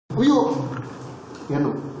यो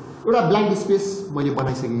हेर्नु एउटा ब्ल्याङ्क स्पेस मैले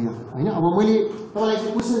बनाइसकेँ यहाँ हैन अब मैले तपाईलाई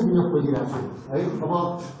चाहिँ क्वेशन दिन खोजिरहेको छु है अब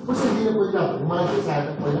क्वेशन दिन खोजिरहेको छु मलाई के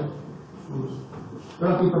चाहियो पहिला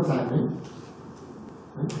एउटा पेपर चाहियो है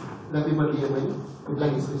एउटा पेपर दिए मैले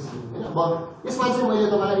ब्ल्याङ्क स्पेस हैन अब यसमा चाहिँ मैले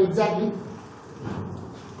तपाईलाई एक्ज्याक्टली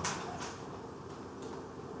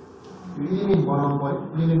एलिमेन्ट बनाउनु पर्यो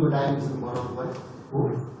एलिमेन्टको डाइमेन्सन बनाउनु पर्यो हो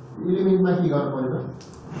एलिमेन्टमा के गर्नु पर्यो त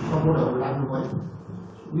सपोर्टहरु राख्नु पर्यो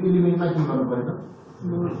यो एलिमेन्टमा के गर्नु पर्यो त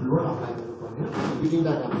लोड अप्लाई गर्नु पर्यो यो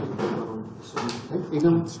तीनटा काम है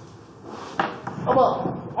एकदम अब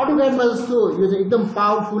अटोक्याडमा जस्तो यो चाहिँ एकदम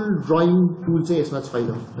पावरफुल ड्राइङ टुल चाहिँ यसमा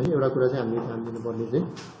छैन है एउटा कुरा चाहिँ हामीले ध्यान दिनुपर्ने चाहिँ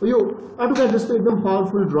यो अटोक्याड जस्तो एकदम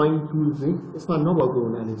पावरफुल ड्राइङ टुल चाहिँ यसमा नभएको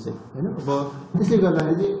हुनाले चाहिँ हैन अब त्यसले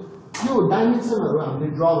गर्दाखेरि चाहिँ यो डाइमेन्सनहरु हामीले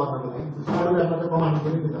ड्रा गर्नको लागि अटोक्याडमा त कमान्ड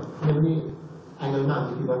दिएको नि त किनभने एंगलमा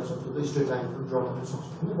हामीले के गर्न सक्छौँ त स्ट्रेट लाइन ड्रा गर्न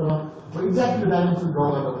सक्छौँ हैन तर एक्ज्याक्टली डाइमेन्सन ड्रा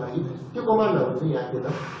गर्नको लागि त्यो कमान्डहरु चाहिँ यहाँ के त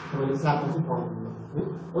तपाईले साथमा चाहिँ पाउनुहुन्छ है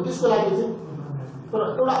हो त्यसको लागि चाहिँ तर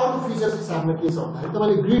एउटा अर्को फिचर चाहिँ साथमा के छ भन्दाखेरि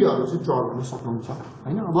तपाईले ग्रिडहरु चाहिँ ड्रा गर्न सक्नुहुन्छ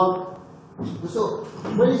हैन अब जस्तो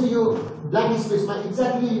मैले चाहिँ यो ब्ल्याङ्क स्पेसमा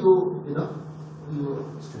एक्ज्याक्टली यो के त यो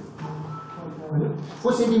हैन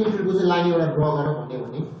 4 सेन्टिमिटरको चाहिँ लाइन एउटा ड्रा गर्न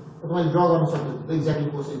भन्ने तपाईले ड्रा गर्न सक्नुहुन्छ एक्ज्याक्टली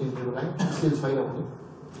 4 सेन्टिमिटरको लाइन स्केल छैन भने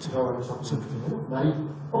ड्रा गर्न सक्नुहुन्छ हैन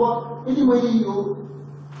अब यदि मैले यो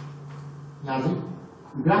यहाँ चाहिँ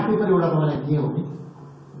ग्राफ पेपर एउटा तपाईलाई दिए भने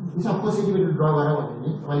यसमा 4 सेन्टिमिटर ड्रा गरेर भने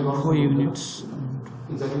तपाईले गर्न सक्नुहुन्छ युनिट्स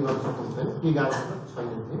एक्ज्याक्टली गर्न सक्नुहुन्छ हैन के गाह्रो छैन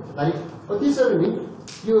हैन त्यसरी नै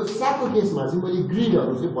यो SAP को केसमा चाहिँ मैले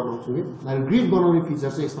ग्रिडहरु चाहिँ बनाउँछु के ग्रिड बनाउने फिचर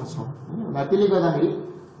चाहिँ यसमा छ हैन त्यसले गर्दाखेरि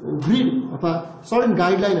ग्रिड अथवा सर्टेन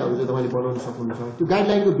गाइडलाइनहरु चाहिँ तपाईले बनाउन सक्नुहुन्छ त्यो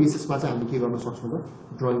गाइडलाइनको बेसिसमा चाहिँ हामीले के गर्न सक्छौं त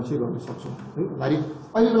ड्राइङ चाहिँ गर्न सक्छौं है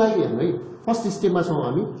अहिलेको लागि हेर्नु है फर्स्ट स्टेपमा छौं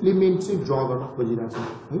हामी एलिमेन्ट चाहिँ ड्रा गर्न खोजिरहेका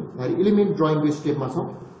छौं है एलिमेन्ट ड्राइङको स्टेपमा छौं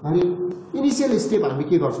अनि इनिशियल स्टेप हामी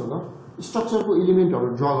के गर्छौं त स्ट्रक्चरको एलिमेन्टहरु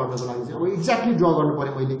ड्रा गर्नको लागि चाहिँ अब एक्ज्याक्टली ड्रा गर्नु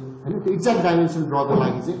पर्यो मैले हैन त्यो एक्ज्याक्ट डाइमेन्सन ड्राको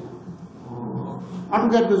लागि चाहिँ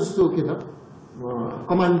अटोक्याडको जस्तो के त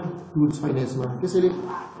कमान्ड टुल छैन यसमा त्यसैले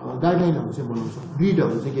गाइडलाइनहरु चाहिँ बनाउँछौं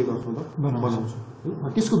ग्रिडहरु चाहिँ के गर्छौं त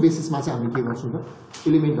बनाउँछौं त्यसको बेसिसमा चाहिँ हामी के गर्छौं त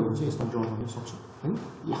एलिमेन्टहरु चाहिँ यसमा ड्रा गर्न सक्छौं हैन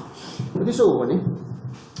ल त्यसो हो भने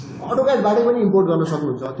अटोक्याडबाटै पनि इम्पोर्ट गर्न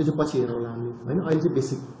सक्नुहुन्छ त्यो चाहिँ पछि हेरौँला हामीले हैन अहिले चाहिँ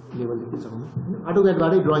बेसिक लेभलदेखि छ हैन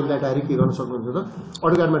अटोक्याडबाटै ड्राइङलाई डाइरेक्ट के गर्न सक्नुहुन्छ त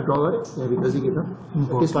अटोक्याडमा ड्रा गरे यहाँ भित्र चाहिँ के त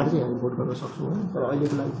त्यसबाट चाहिँ यहाँ इम्पोर्ट गर्न सक्छौं हैन तर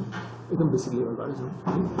अहिलेको लागि चाहिँ एकदम बेसिक लेभलबाटै छ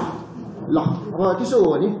ल अब त्यसो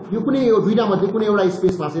हो भने यो कुनै यो दुईटा मध्ये कुनै एउटा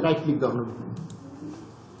स्पेसमा चाहिँ राइट क्लिक गर्नु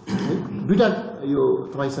दुईटा यो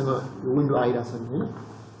तपाईसँग विन्डो आइराछ हैन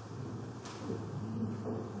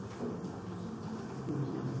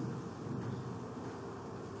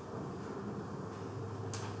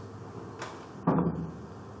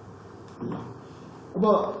अब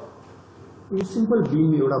यो सिम्पल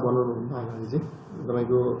बीम एउटा बनाउनु भन्दाखेरि चाहिँ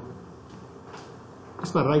तपाईको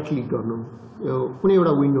यसमा राइट क्लिक गर्नु यो कुनै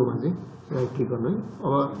एउटा विन्डोमा चाहिँ राइट क्लिक गर्नु है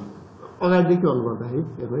अब अगाडिदेखि अन गर्दाखेरि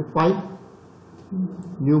हेर्नु है फाइल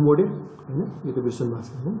न्यू मोडेल हैन यो त बिर्सनमा छ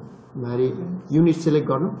हैन मारी युनिट सेलेक्ट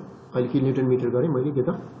गर्नु अहिले के न्युटन मिटर गरे मैले के त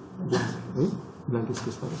है ब्ल्याङ्क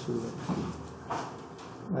स्पेसबाट सुरु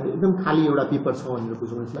गरे एकदम खाली एउटा पेपर छ भनेर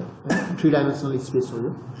बुझौँ यसलाई हैन 3 डाइमेन्सनल स्पेस हो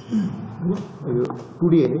यो हैन यो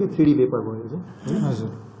 2D हैन के 3D पेपर भयो चाहिँ हजुर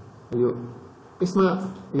यो यसमा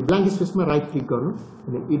यो ब्ल्याङ्क स्पेसमा राइट क्लिक गर्नु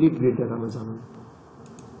अनि एडिट ग्रिड डाटामा जानु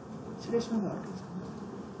स्पेसमा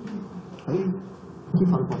है के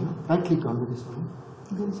फरक पर्छ राइट क्लिक गर्नु त्यसमा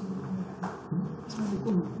यसमा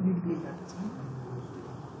कुन एडिट ग्रिड डाटा छ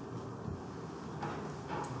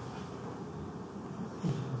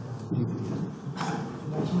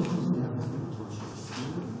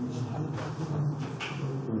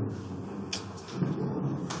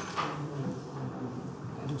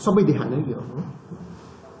सबै देखाने के हो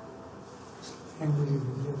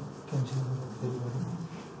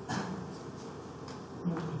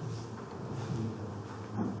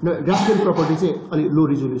ग्राफिकल प्रपर्टी चाहिँ अलि लो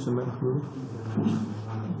रिजोल्युसनमा राख्नु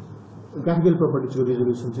ग्राफिकल प्रपर्टीजको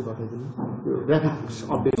रिजोल्युसन चाहिँ घटाइदिनु त्यो ग्राफिक्स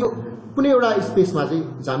अपडेट यो कुनै एउटा स्पेसमा चाहिँ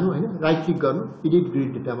जानु हैन राइट क्लिक गर्नु एडिट ग्रिड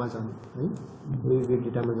डेटामा जानु है एडिट ग्रिड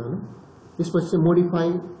डेटामा जानु त्यसपछि चाहिँ मोडिफाई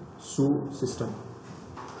सो सिस्टम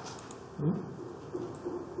है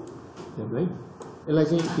यसलाई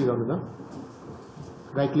चाहिँ के गर्नु त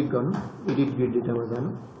राइट क्लिक गर्नु एडिट ग्रिड डेटामा जानु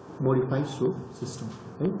मोडिफाई सो सिस्टम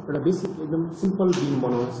है एउटा बेसिक एकदम सिम्पल बीम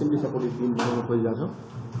बनाउन सिम्पली सपोर्टेड बीम बनाउन खोजिरहेको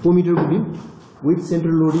छ 4 मिटरको बीम विथ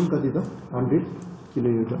सेन्ट्रल लोडिङ कति त 100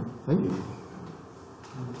 किलोन्युटन है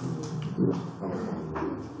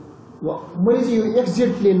मैले चाहिँ यो XZ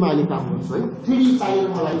प्लेनमा अहिले काम गर्छु है 3D चाहियो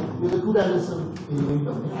मलाई यो त 2 डाइमेन्सनल एलिमेन्ट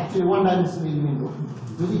हो भने एक्चुअली 1 डाइमेन्सनल एलिमेन्ट हो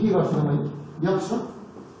जो चाहिँ के गर्छु त मैले X र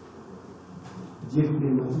Z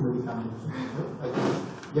प्लेनमा चाहिँ मैले काम गर्छु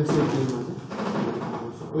XZ प्लेनमा चाहिँ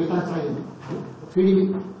यता चाहिँ 3D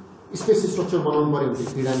स्पेस स्ट्रक्चर बनाउनु पर्यो भने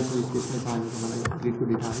 3 डाइमेन्सनल स्पेसमा चाहिन्छ मलाई ग्रिडको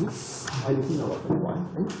डेटा हैन अहिले किन नभएको है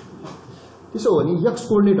त्यसो हो भने X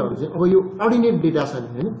कोअर्डिनेटहरु चाहिँ अब यो अर्डिनेट डेटा छ नि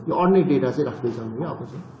हैन यो अर्डिनेट डेटा चाहिँ राख्दै जानु है अब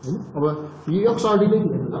चाहिँ हैन अब यो X अर्डिनेट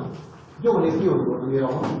हेर्नु त यो भने के हुन्छ भने मेरो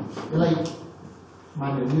अब यसलाई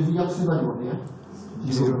मान्यो यो चाहिँ X कति भन्ने यहाँ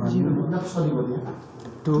 0 X कति भन्ने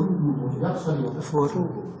 2 X कति भन्ने 4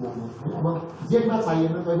 अब Z मा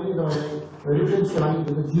चाहिएन कहिले तपाईलाई रेफरेन्सको लागि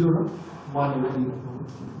त्यो 0 र 1 ले दिनु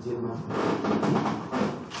Z मा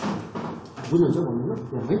बुझ्नुहुन्छ भन्नु न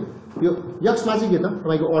है यो X मा चाहिँ के त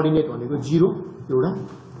तपाईको अर्डिनेट भनेको 0 एउटा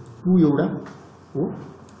 2 एउटा हो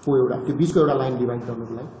 4 एउटा त्यो बीचको एउटा लाइन डिभाइड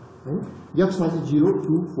गर्नको लागि हैन X मा चाहिँ 0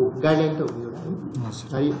 2 4 गाइडलाइन त हो एउटा हैन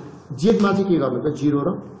अनि Z मा चाहिँ के गर्नु त 0 र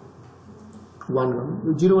 1 गर्नु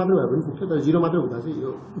यो 0 मात्र भए पनि पुग्छ तर 0 मात्र हुँदा चाहिँ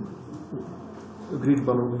यो ग्रिड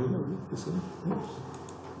बनाउनु पर्छ त्यसैले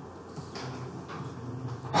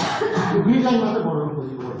यो ग्रिड लाइन मात्र बनाउनु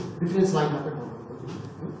खोजेको हो रिफरेन्स लाइन मात्र बनाउनु खोजेको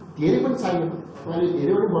धेरै पनि चाहिएन तपाईले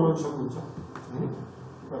धेरै पनि बनाउन सक्नुहुन्छ हैन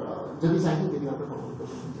तर जति चाहिन्छ त्यति मात्र बनाउनु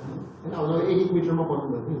पर्छ हैन अब 1 मिटरमा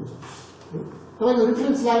बनाउनु पनि हुन्छ तपाईको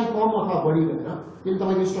रिफरेन्स लाइन कम अथवा बढी भनेर त्यसले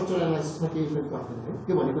तपाईको स्ट्रक्चरल एनालाइसिसमा केही इफेक्ट गर्दैन है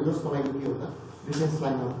त्यो भनेको जस्ट तपाईको के हो त रिफरेन्स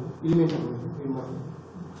लाइनमा एलिमेन्टहरु प्रिन्ट गर्नु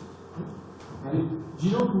अनि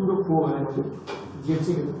 0 2 र 4 भनेको Z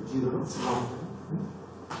चाहिँ के 0 र 1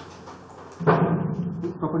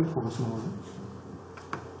 प्रपरली फोकस गर्नु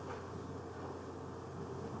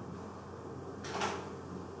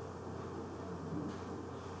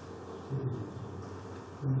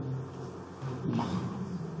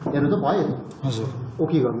हेर्नु त भयो नि हजुर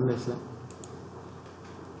ओके गर्नु न यसलाई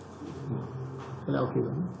ओके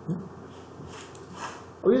गर्नु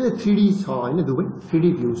अब यो 3D छ हैन दुबै 3D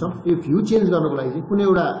भ्यू छ यो भ्यू चेन्ज गर्नको लागि चाहिँ कुनै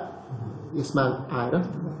एउटा यसमा आएर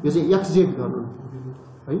यो चाहिँ XZ गर्नु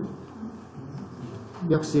है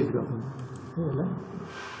XZ गर्नु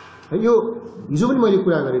है यो हिजो पनि मैले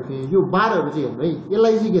कुरा गरेको थिएँ यो बारहरु चाहिँ हेर्नु है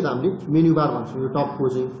यसलाई चाहिँ के त हामीले मेन्यु बार भन्छौँ यो टपको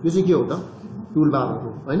चाहिँ यो चाहिँ के हो त टुल बार हो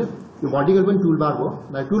हैन यो भर्टिकल पनि टुल बार हो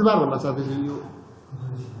र टुल बार भन्दा साथै चाहिँ यो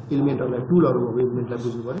एलिमेन्टहरुलाई टुलहरु हो एलिमेन्टलाई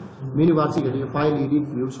बुझ्नु पर्यो मेन्यु बार चाहिँ के यो फाइल एडिट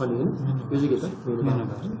भ्यू छ नि हैन यो चाहिँ के त मेन्यु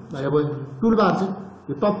बार अब टुल बार चाहिँ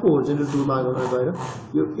यो टपको होरिजोन्टल टुल बार गएर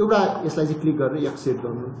यो एउटा यसलाई चाहिँ क्लिक गरेर एक्स सेट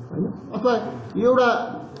गर्नु हैन अथवा यो एउटा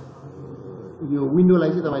यो विन्डोलाई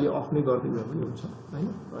चाहिँ तपाईले अफ नै गरिदिनु पनि हुन्छ हैन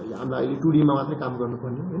हामीलाई अहिले 2D मा मात्रै काम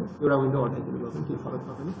गर्नुपर्ने हैन एउटा विन्डो हटाइदिनु भयो भने के फरक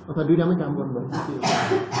पर्दैन अथवा दुईटामै काम गर्नु भयो भने के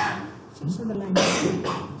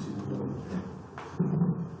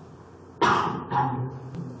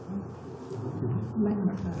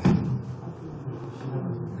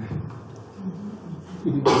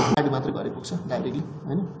एड मात्र गरे पुग्छ डाइरेक्टली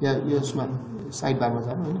हैन या यसमा साइड बारमा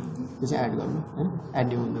जानु हैन यो चाहिँ एड गर्नु हैन एड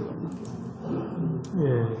न्यू विन्डो गर्नु ए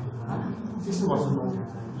त्यस्तो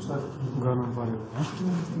गर्नु पर्यो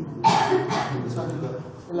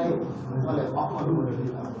यसलाई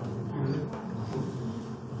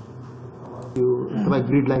यो तपाईँ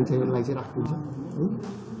ग्रिड लाइन चाहिँ यसलाई चाहिँ राख्नुहुन्छ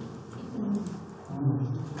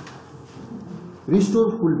रिस्टोर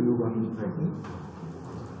फुल भ्यू गर्नु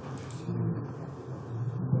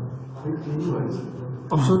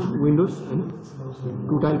अप्सन विन्डोज हैन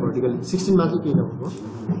टु टाइल भर्टिकल 16 मा चाहिँ के नभएको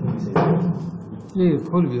ए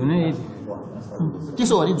फुल भ्यू नै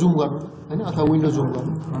त्यसो भने जुम गर्नु हैन अथवा विन्डो जुम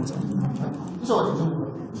गर्नु हुन्छ त्यसो भने जुम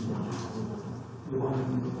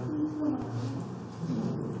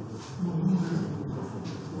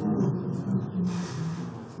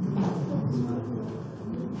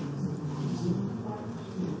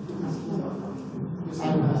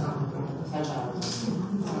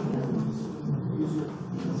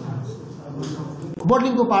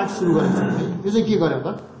मोडलिङको पार्ट सुरु गरेको छ यो चाहिँ के गर्यो त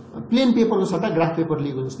प्लेन पेपरको सट्टा ग्राफ पेपर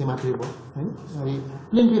लिएको जस्तै मात्रै भयो हैन अनि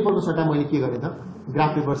प्लेन पेपरको सट्टा मैले के गरे त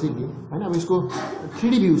ग्राफ पेपर चाहिँ लिएँ हैन अब यसको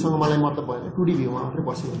 3D भ्यूसँग मलाई मतलब भएन 2D भ्यूमा मात्रै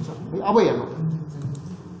बसेको हुन्छ है अब हेर्नु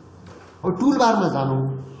अब टुल बारमा जानु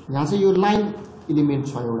यहाँ चाहिँ यो लाइन एलिमेन्ट छ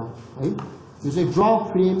एउटा है यो चाहिँ ड्र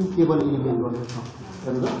फ्रेम केबल एलिमेन्ट भनेर छ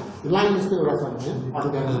हेर्नु त लाइन जस्तो एउटा छ हैन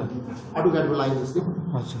अटोक्याडको लाइन जस्तै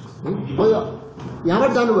हजुर है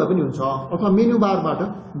यहाँबाट जानु भए पनि हुन्छ अथवा मेन्यु बारबाट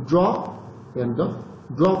ड्र हेर्नु त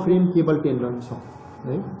ड्र फ्रेम केबल टेन्डर छ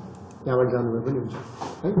है त्यहाँबाट जानु भए पनि हुन्छ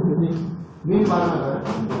है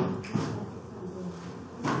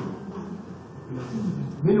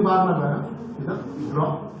मेन्यु बारमा गएर ड्र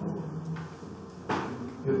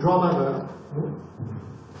यो ड्रमा गएर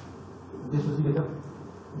त्यसपछि के त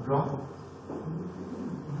ड्र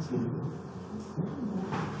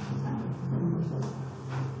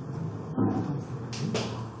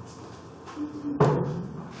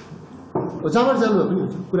जहाँबाट जानुभयो पनि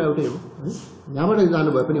हुन्छ कुरा एउटै हो है यहाँबाट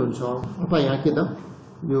जानुभयो पनि हुन्छ अथवा यहाँ के त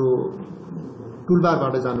यो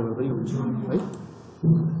टुलबारबाट जानुभयो पनि हुन्छ है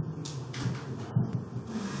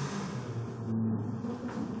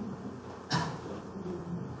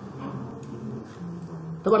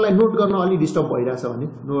तपाईहरुलाई नोट गर्न अलि डिस्टर्ब भइराछ भने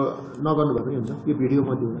नगर्नु भए पनि हुन्छ यो भिडियो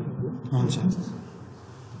मध्ये हुन्छ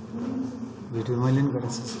भिडियो मैले नि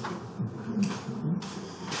गरेछ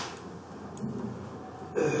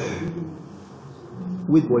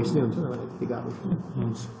विथ भोइस नै हुन्छ तपाईलाई त्यति गाह्रो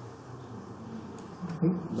हुन्छ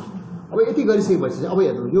अब यति गरिसकेपछि अब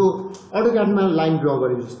हेर्नु यो अटोक्याडमा लाइन ड्र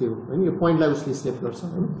गरेको जस्तै हो हैन यो पोइन्टलाई उसले स्लेप गर्छ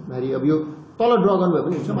हैन नारी अब यो तल ड्र गर्नु भए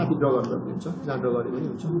पनि हुन्छ माथि ड्र गर्नु भए पनि हुन्छ जहाँ ड्र गरे पनि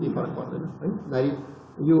हुन्छ केही फरक पर्दैन हैन नारी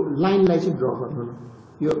यो लाइनलाई चाहिँ ड्र गर्नु न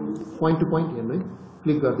यो पोइन्ट टु पोइन्ट हेर्नु है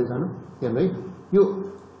क्लिक गर्दै जानु हेर्नु है यो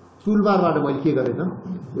टुलबारबाट मैले के गरेँ त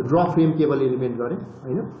यो ड्र फ्रेम केबल एलिमेन्ट गरेँ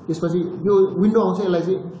हैन त्यसपछि यो विन्डो आउँछ यसलाई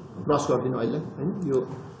चाहिँ क्रस गर्दिनु अहिले हैन यो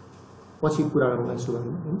पछि कुरा गरौँला यसो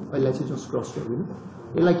गर्नु हैन अहिले चाहिँ जस्ट क्रस गर्दिनु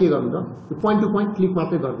यसलाई के गर्नु त यो पोइन्ट टु पोइन्ट क्लिक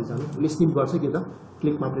मात्रै गर्दै जानु उसले स्निप गर्छ के त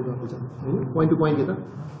क्लिक मात्रै गर्दै जानु हैन पोइन्ट टु पोइन्ट के त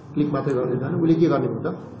क्लिक मात्रै गर्दै जानु उसले के गर्ने हो त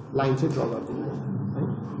लाइन चाहिँ ड्र गर्दिनु है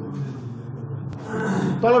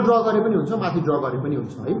तल ड्र गरे पनि हुन्छ माथि ड्र गरे पनि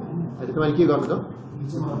हुन्छ है अहिले तपाईले के गर्नु त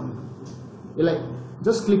यसलाई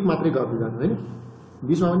जस्ट क्लिक मात्रै गर्दै जानु हैन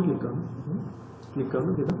बीचमा पनि क्लिक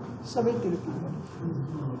गर्नु के त सबैतिर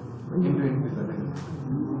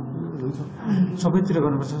सबैतिर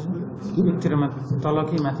गर्नुपर्छ एकतिरमा तल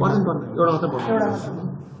कि माथि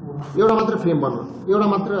एउटा मात्र फ्रेम बनाउनु एउटा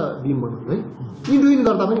मात्र बिम बनाउनु है इन्टु इन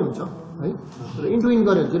गर्दा पनि हुन्छ है र इन्टु इन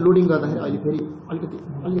गऱ्यो भने चाहिँ लोडिङ गर्दाखेरि अहिले फेरि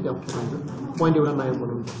अलिकति अप्ठ्यारो हुन्छ पोइन्ट एउटा नयाँ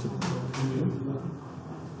बनाउनु पर्छ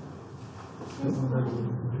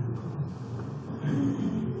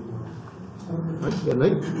हेर्नु है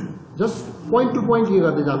जस्ट पोइन्ट टु पोइन्ट के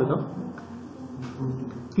गर्दै जानु त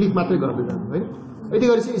क्लिक मात्रै गर्दै जानु है यति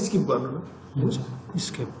गरी चाहिँ स्किप गर्नु न हुन्छ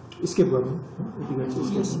स्किप गर्नु यति गरी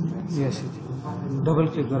चाहिँ यस डबल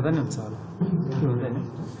क्लिक गर्दा नि हुन्छ होला के हुँदैन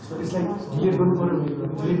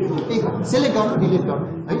सेलेक्ट गर्नु डिलिट गर्नु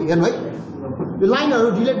है हेर्नु है यो लाइनहरू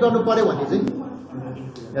डिलिट गर्नु पर्यो भने चाहिँ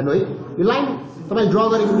हेर्नु है यो लाइन तपाईले ड्र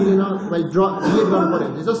गरेको मिलेन तपाईले डिलिट गर्नु पर्यो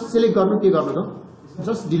भने जस्ट सेलेक्ट गर्नु के गर्नु त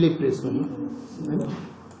जस्ट डिलिट प्रेस गर्नु हैन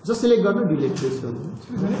जस्ट सेलेक्ट गर्नु डिलिट प्रेस गर्नु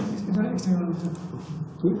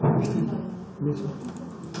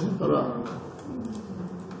तर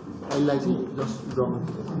अहिले चाहिँ जस्ट ड्र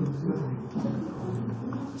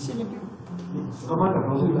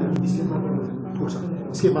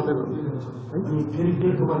स्केप मात्रै गर्नु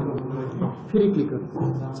फेरि क्लिक गर्नु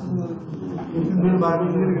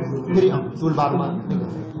फेरि टुलबारमा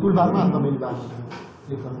अन्त मेनु बारमा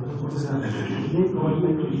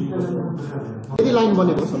यति लाइन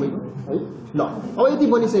बनेको सबैको है ल अब यति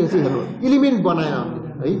बनिसकेपछि हेर्नु एलिमेन्ट बनायो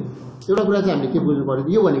है एउटा कुरा चाहिँ हामीले के बुझ्नु पर्यो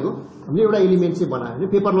यो भनेको हामीले एउटा एलिमेन्ट चाहिँ बनायो भने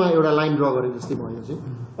पेपरमा एउटा लाइन ड्र गरेको जस्तै भयो चाहिँ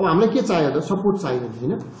अब हामीलाई के चाहियो त सपोर्ट चाहियो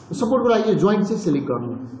हैन सपोर्टको लागि यो जोइन्ट चाहिँ सिलेक्ट गर्नु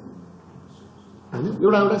हैन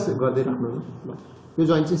एउटा गर्दै राख्नु ल यो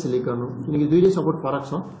जोइन्ट चाहिँ सिलेक्ट गर्नु किनकि दुईटै सपोर्ट फरक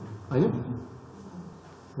छ हैन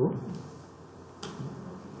हो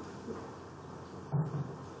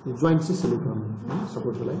यो जोइन्ट चाहिँ सिलेक्ट गर्नु हैन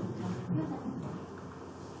सपोर्टको लागि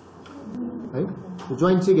है यो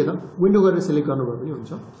जोइन्ट चाहिँ के त विन्डो गरेर सिलेक्ट गर्नु भए पनि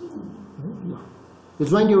हुन्छ यो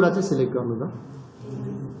जोइन्ट एउटा चाहिँ सिलेक्ट गर्नु त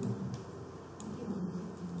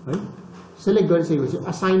है सिलेक्ट गरिसकेपछि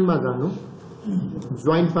असाइनमा जानु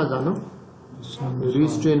जोइन्टमा जानु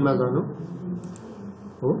रिस्ट्रेनमा जानु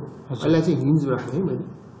हो यसलाई चाहिँ हिन्ज राख्ने है मैले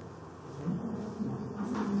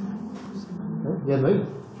हेर्नु है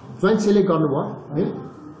जोइन्ट सिलेक्ट गर्नुभयो है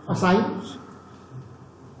असाइन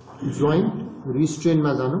जोइन्ट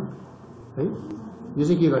रिस्ट्रेनमा जानु है यो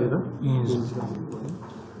चाहिँ के गरेर हिन्ज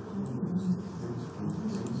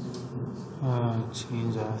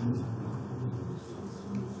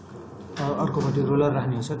अर्कोपट्टि रोलर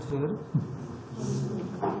राख्ने हुन्छ त्यसै गरी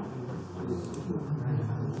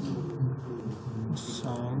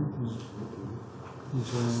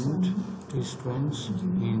joint distance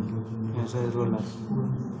as a roller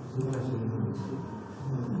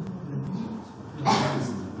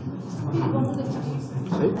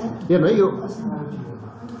हेर्नु है यो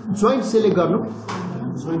जोइन्ट सिलेक्ट गर्नु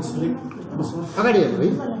जोइन्ट सिलेक्ट अगाडि हेर्नु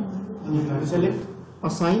है सिलेक्ट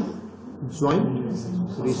असाइन जोइन्ट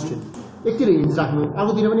रिस्ट्रेन एकतिर हिन्ज राख्नु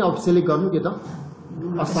अर्कोतिर पनि अब सिलेक्ट गर्नु के त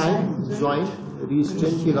असाइन जोइन्ट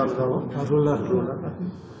रिस्ट्रेन के गर्नु अब रोलर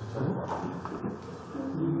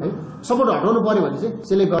है सपोर्ट हटाउनु पर्यो भने चाहिँ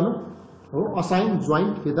सिलेक्ट गर्नु हो असाइन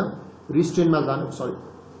जोइन्ट के त रिस्ट्रेन्टमा जानु सरी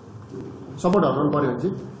सपोर्ट हटाउनु पर्यो भने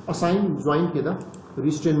चाहिँ असाइन जोइन्ट के त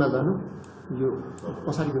रिस्ट्रेन्टमा जानु यो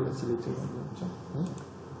पछाडिको एउटा सिलेक्ट चाहिँ गर्नुहुन्छ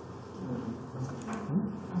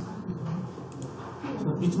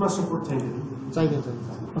बीचमा सपोर्ट चाहिन्छ चाहिन्छ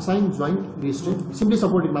assign joint restraint simply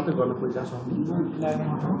supporting मात्र गर्न खोजिरहेको छ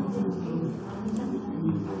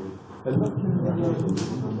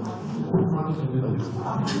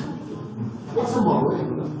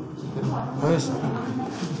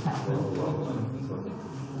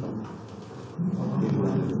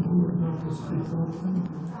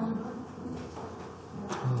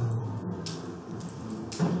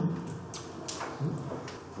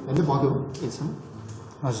भयो एकछिन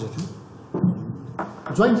हजुर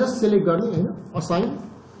जोइन्ट जस्ट सेलेक्ट गर्ने हैन असाइन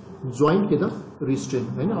जोइन्ट के त रिस्ट्रेन्ट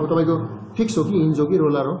हैन अब तपाईको फिक्स हो कि हिन्ज हो कि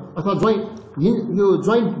रोलर हो अथवा जोइन्ट यो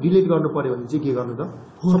जोइन्ट डिलिट गर्नु पर्यो भने चाहिँ के गर्नु त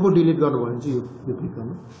सपोर्ट डिलिट गर्नु भयो भने चाहिँ यो क्लिक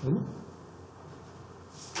गर्नु हैन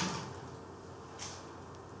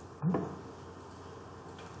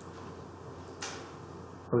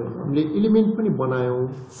हामीले एलिमेन्ट पनि बनायौं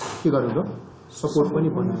के गर्नु त सपोर्ट पनि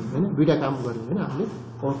बनायौं हैन दुईटा काम गर्यौं हैन हामीले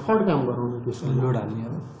अब थर्ड काम गराउनु त्यसको लोड हाल्ने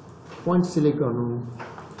अब पोइन्ट सिलेक्ट गर्नु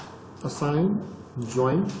असाइन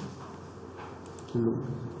जोइन्ट लोड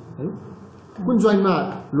है कुन जोइन्टमा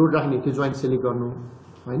लोड राख्ने त्यो जोइन्ट सिलेक्ट गर्नु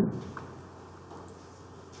हैन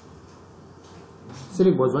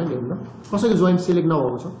सिलेक्ट भयो जोइन्ट हेर्नु कसैको जोइन्ट सिलेक्ट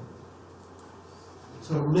नभएको छ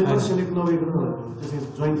सर मेम्बर सिलेक्ट नभएको त्यसै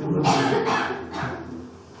जोइन्ट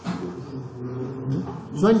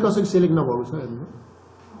जोइन्ट कसैको सिलेक्ट नभएको छ हेर्नु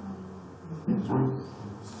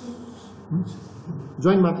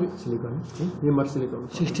जोइन्ट मात्रै सिलेक्ट गर्ने मेम्बर सिलेक्ट गर्नु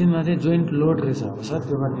 16 मा चाहिँ जोइन्ट लोड रहेछ अब सर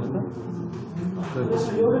त्यो गर्ने हो त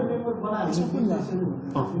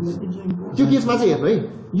त्यो केसमा चाहिँ हेर्नु है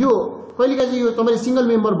यो कहिलेकाहीँ चाहिँ यो तपाईले सिंगल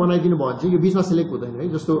मेम्बर बनाइदिनु भयो भने चाहिँ यो बीचमा सिलेक्ट हुँदैन है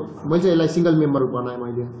जस्तो मैले चाहिँ यसलाई सिंगल मेम्बर बनाएँ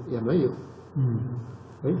मैले हेर्नु है यो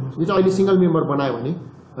है यो चाहिँ अहिले सिंगल मेम्बर बनायो भने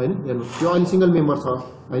हैन हेर्नु यो अहिले सिंगल मेम्बर छ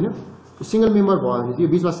हैन सिंगल मेम्बर भयो भने यो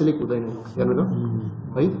बीचमा सिलेक्ट हुँदैन हेर्नु त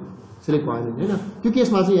है सिलेक्ट भएन हैन त्यो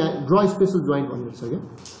केसमा चाहिँ यहाँ ड्र स्पेशल जोइन्ट भन्ने छ के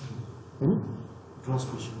हैन ड्र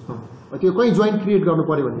स्पेशल त्यो कहीं जोइन्ट क्रिएट गर्नु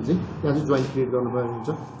पर्यो भने चाहिँ त्यहाँ चाहिँ जोइन्ट क्रिएट गर्नु पर्यो हुन्छ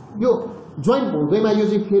यो जोइन्ट हुँदैमा यो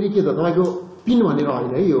चाहिँ फेरि के त तपाईको पिन भनेर हैन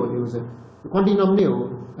है यो भनेको चाहिँ कन्टिन्युम नै हो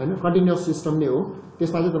हैन कन्टिन्युअस सिस्टम नै हो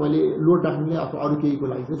त्यसमा चाहिँ तपाईले लोड राख्नुले अथवा अरु केहीको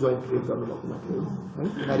लागि चाहिँ जोइन्ट क्रिएट गर्नु भएको मात्रै हो हैन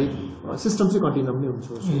फेरि सिस्टम चाहिँ कन्टिन्युम नै हुन्छ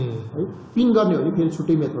है पिन गर्ने हो भने फेरि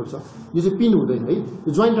छुट्टै मेथड छ यो चाहिँ पिन हुँदैन है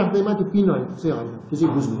यो जोइन्ट राख्दैमा त्यो पिन चाहिँ हैन त्यो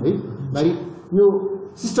चाहिँ बुझ्नु है फेरि यो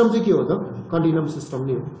सिस्टम चाहिँ के हो त कन्टिन्युम सिस्टम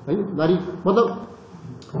नै हो है फेरि मतलब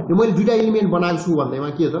यो मैले दुईटा एलिमेन्ट बनाएको छु भन्दैमा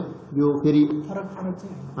के त यो फेरि फरक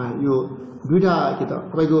चाहिँ यो दुईटा के त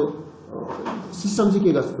तपाईको सिस्टम चाहिँ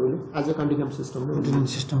के गर्छ त्यसले एज अ कन्टिन्युम सिस्टम नै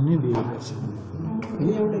सिस्टम नै बिहेभ गर्छ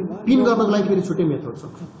पिन गर्नको लागि फेरि छुट्टै मेथड छ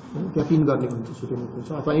त्यहाँ पिन गर्ने हुन्छ छुट्टै मेथड छ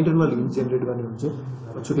अथवा इन्टरनल हिन्ज जेनेरेट गर्ने हुन्छ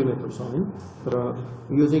छुट्टै मेथड छ हैन तर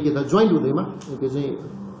यो चाहिँ के त जोइन्ट हुँदैमा त्यो चाहिँ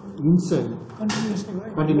हिन्ज चाहिँ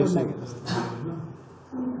कन्टिन्युअस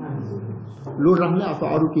लोड राख्ने अथवा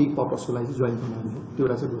अरु केही पर्पसको लागि चाहिँ जोइन्ट बनाउने त्यो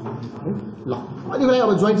एउटा चाहिँ बुझ्नु है ल अनि मलाई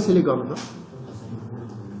अब जोइन्ट सिलेक्ट गर्नु त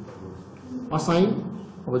असाइन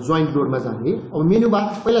अब जोइन्ट लोडमा जाने अब मेनु बार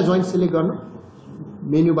पहिला जोइन्ट सिलेक्ट गर्नु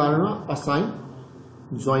मेनु बारमा असाइन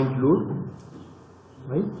जोइन्ट लोड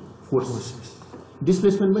है फोर्स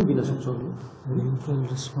डिस्प्लेसमेन्ट पनि दिन सक्छौँ इम्पल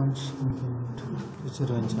रेस्पोन्स यो चाहिँ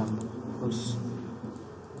रहन्छ हाम्रो force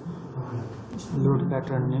load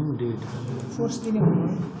pattern name date force दिने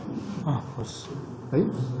फोर्स है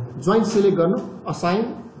जोइन्ट सिलेक्ट गर्नु असाइन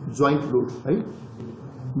जोइन्ट लोड है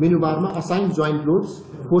मेनु बारमा असाइन जोइन्ट लोड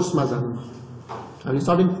फोर्समा जानु हामीले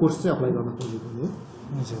सर्टेन फोर्स चाहिँ अप्लाई गर्न खोजेको हो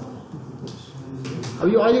हजुर अब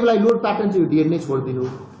यो अहिलेको लागि लोड प्याटर्न चाहिँ डेट नै छोडिदिनु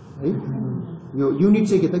है यो युनिट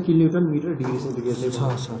चाहिँ के त किलोन्युटन मिटर डिग्री सेन्टिग्रेड नै छ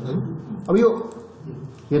सर है अब यो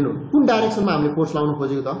हेर्नु कुन डाइरेक्सनमा हामीले फोर्स लाउन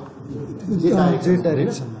खोजेको त जे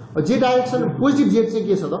डाइरेक्सनमा जे डाइरेक्सन पोजिटिभ जेड चाहिँ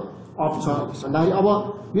के छ त अफ छ भन्दाखेरि अब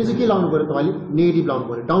यो चाहिँ के लाउनु पर्यो तपाईले नेगेटिभ लाउनु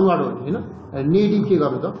पर्यो डाउनवर्ड हो हैन नेगेटिभ के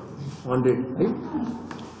गर्नु त 100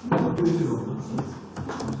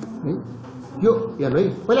 है यो हेर्नु है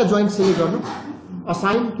पहिला जोइन्ट सिलेक्ट गर्नु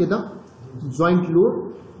असाइन के त जोइन्ट लोड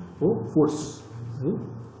हो फोर्स है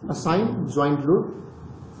असाइन जोइन्ट लोड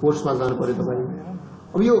फोर्समा जानु पर्यो तपाईले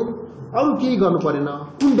अब यो अरु केही गर्नु परेन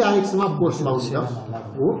कुन डाइरेक्सनमा फोर्स लाउने त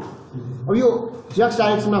हो अब यो एक्स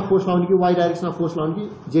डाइरेक्सनमा फोर्स लाउने कि वाई डाइरेक्सनमा फोर्स लाउने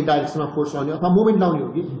कि जेड डाइरेक्सनमा फोर्स लाउने अथवा मोमेन्ट लाउने हो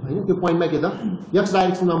कि हैन त्यो पोइन्टमा के त एक्स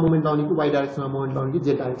डाइरेक्सनमा मोमेन्ट लाउने कि वाई डाइरेक्सनमा मोमेन्ट लाउने कि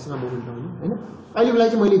जेड डाइरेक्सनमा मोमेन्ट लाउने हैन अहिले बेला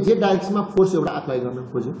चाहिँ मैले जेड डाइरेक्सनमा फोर्स एउटा अप्लाई गर्न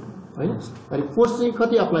खोजेँ हैन अनि फोर्स चाहिँ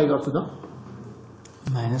कति अप्लाई गर्छु त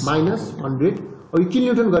माइनस -100 अब यो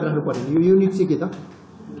किलोन्युटन गरिराख्नु पर्यो यो युनिट चाहिँ के त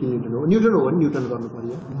किलोन्युटन हो न्युटन हो भने न्युटन गर्नु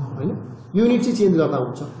पर्यो हैन युनिट चाहिँ चेन्ज गर्दा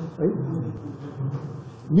हुन्छ है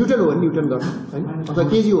न्युटन हो भने न्युटन गर्नु हैन अथवा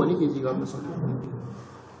केजी हो भने केजी गर्न सक्यो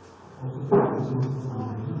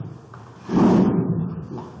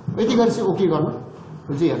यति गरी चाहिँ ओके गर्नु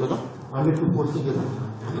हुन्छ हेर्नु त 100 to 40 के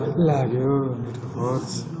लाग्यो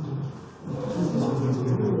फोर्स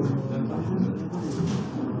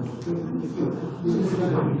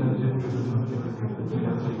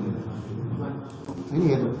हैन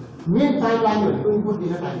हेर्नु मेन टाइम लाइन भनेको इनपुट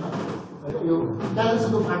दिन टाइममा यो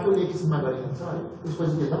क्याल्कुलेसनको पार्टको नेगेटिभमा गरिन्छ है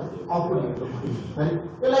त्यसपछि के त आउटपुट हेर्नु है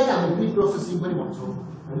यसलाई चाहिँ हामी प्री प्रोसेसिङ पनि भन्छौँ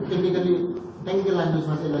हैन टेक्निकल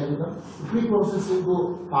ल्याङ्ग्वेजमा चाहिँ यसलाई त प्री प्रोसेसिङको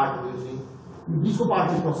पार्ट हो यो चाहिँ बिचको पार्ट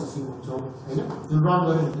चाहिँ प्रोसेसिङ भन्छौँ हैन जुन रन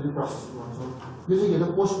गर्यो भने चाहिँ प्रोसेसिङ भन्छौँ यो चाहिँ के त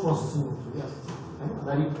पोस्ट प्रोसेसिङ हुन्छ क्या हैन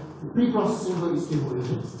अनि प्री प्रोसेसिङको स्टेप हो यो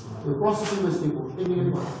चाहिँ यो प्रोसेसिङको स्टेप हो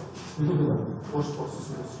टेक्निकली भन्छ यो के त पोस्ट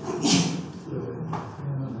प्रोसेसिङ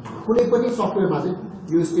कुनै पनि सफ्टवेयरमा चाहिँ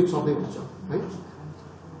यो स्टेप सधैँ हुन्छ है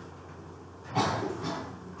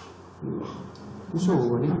उसो हो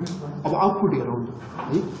भने अब आउटपुट हेरौँ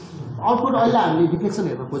है आउटपुट अहिले हामीले डिफ्लेक्सन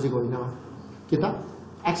हेर्न खोजेको होइन के त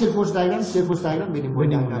axial force diagram shear force diagram bending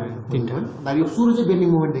moment diagram तीनटा यो सुरु चाहिँ बेन्डिङ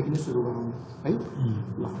मोमेन्टदेखि नै सुरु गरौँ है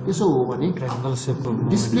ल त्यसो हो भने ट्रायंगल शेपको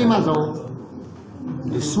डिस्प्लेमा जाउँ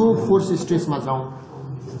सो फोर्स स्ट्रेसमा जाउँ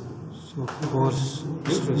सो फोर्स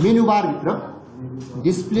मेनु बार भित्र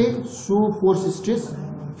display so force stress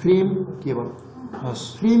frame cable हस्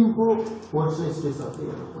फ्रेमको फोर्स स्ट्रेस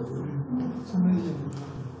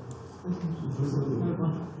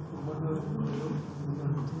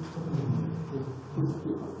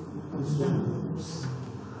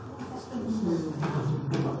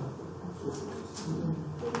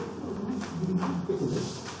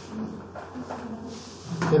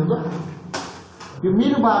यो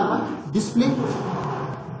मेनु बारमा डिस्प्ले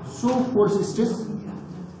सो फोर्स स्ट्रेस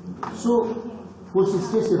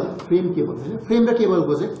एउटा फ्रेम केबल हैन फ्रेम र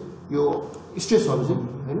केबलको चाहिँ यो स्ट्रेसहरु चाहिँ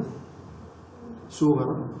हैन सो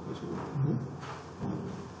गरौँ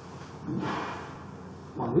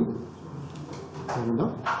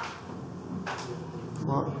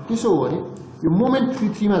त्यसो हो भने यो मोमेन्ट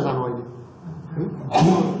 3 मा जानु अहिले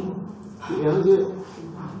हेर्नु त्यो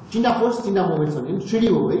तीनटा फोर्स तीनटा मोमेन्ट छन् 3D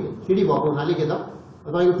हो है 3D भएको हुनाले के त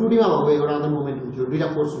तपाईको 2D मा भएको एउटा अदर मोमेन्ट हुन्थ्यो दुईटा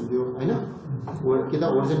फोर्स हुन्थ्यो हैन के त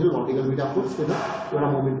होरिजन्टल भर्टिकल दुईटा फोर्स के त एउटा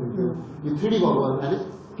मोमेन्ट हुन्थ्यो यो 3D भएको हुनाले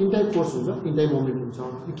तीनटै फोर्स हुन्छ तीनटै मोमेन्ट हुन्छ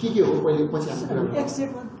के हो पहिले पछि हामी कुरा गर्छौं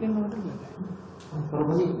एक्सेप्ट टेन मोटर तर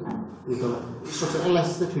पनि यो त स्ट्रक्चर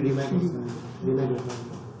एनालाइसिस चाहिँ 3D मा लिँदै गर्छ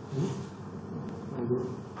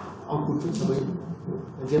आउटपुट चाहिँ सबै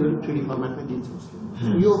जेनरल 3D फर्मेटमा दिन्छ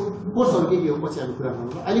यो फोर्सहरु के हो पछि हामी कुरा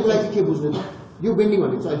गर्छौं अहिलेको लागि के बुझ्नु त यो बेन्डिङ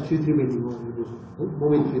भनेको चाहिँ 3 बेन्डिङ हो भनेर बुझ्नु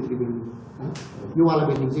मोमेन्ट 3 बेन्डिङ यो वाला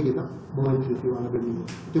बेन्डिङ चाहिँ के त मोमेन्ट 3 वाला बेन्डिङ हो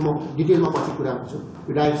त्यो म डिटेलमा पछि कुरा गर्छु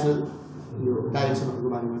यो डाइरेक्सनहरुको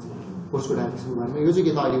बारेमा चाहिँ फोर्सको डाइरेक्सनको बारेमा यो चाहिँ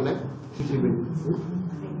के त अहिलेको लागि 3 बेन्डिङ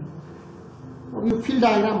अब यो फिल्ड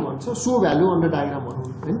डायग्राम भन्छ सो भ्यालु अन्डर डायग्राम भनौँ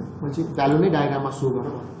हैन मान्छे भ्यालु नै डायग्राममा सो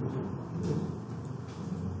गरेर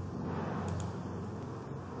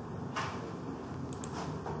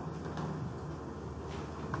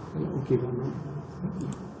ओके गर्नु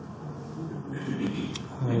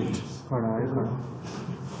हाइट कडा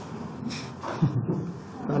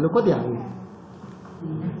भ्यालु कति हाल्नु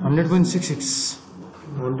 100.66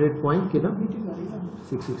 100 point के त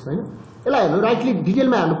 66 हैन यसलाई हेर्नु राइट क्लिक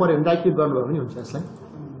डिटेलमा हाल्नु पर्यो भने राइट क्लिक गर्नुभयो भने हुन्छ यसलाई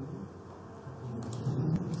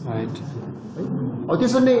हाइट अब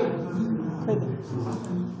त्यसरी नै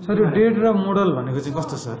सर यो डेट र मोडल भनेको चाहिँ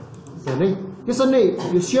कस्तो सर हेर्नु त्यसरी नै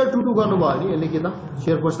यो शेयर टु टु गर्नुभयो भने यसले के त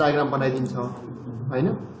शेयर फोर्स डायग्राम बनाइदिन्छ हैन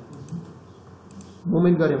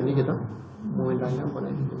मोमेन्ट गर्यो भने के त मोमेन्ट डायग्राम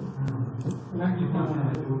बनाइदिन्छ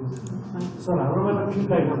सर हाम्रोमा त फिल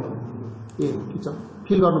डायग्राम ए ठिक छ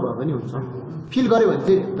फिल गर्नुभयो भने हुन्छ फिल गर्यो भने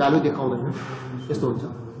चाहिँ भ्यालु देखाउँदैन यस्तो हुन्छ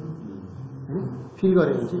हैन फिल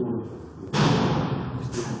गर्यो भने चाहिँ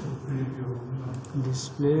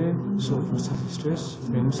display so force stress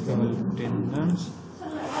frames cable टेन्डन्स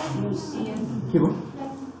के भयो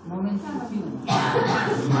मोमेन्ट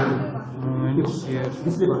शियर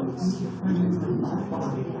डिस्प्ले गर्नु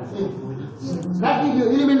राइट क्लिक यो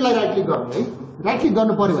एलिमेन्टलाई राइट क्लिक गर्नु है राइट क्लिक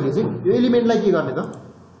गर्नु पर्यो भने चाहिँ यो एलिमेन्टलाई के गर्ने त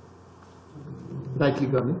राइट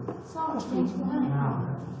क्लिक गर्ने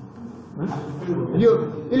यो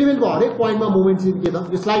एलिमेन्टको हरेक पोइन्टमा मोमेन्ट चाहिँ के त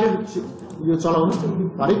यो स्लाइडर यो चलाउनु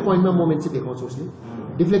हरेक पोइन्टमा मोमेन्ट चाहिँ देखाउँछ उसले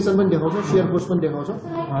डिफ्लेक्सन पनि देखाउँछ शियर फोर्स पनि देखाउँछ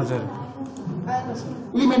हजुर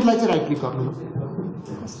एलिमेन्टलाई चाहिँ राइट क्लिक गर्नु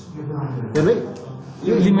हेर्नु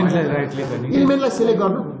यो एलिमेन्टलाई राइट क्लिक गर्ने एलिमेन्टलाई सिलेक्ट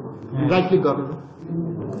गर्नु राइट क्लिक गर्नु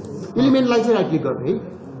एलिमेन्टलाई चाहिँ राइट क्लिक गर्नु है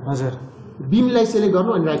हजुर बीमलाई सेलेक्ट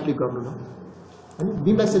गर्नु अनि राइट क्लिक गर्नु न हैन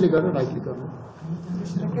बीमलाई सेलेक्ट गर्नु राइट क्लिक गर्नु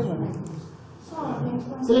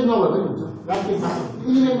सेलेक्ट नभएको पनि हुन्छ राइट क्लिक मात्र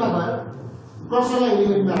इलिमेन्टमा गएर कर्सरलाई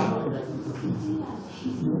इलिमेन्टमा राख्नु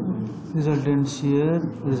resultant shear,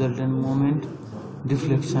 resultant moment,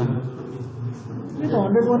 deflection. ये तो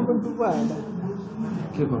 101.2 को आया था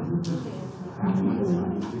के गर्नु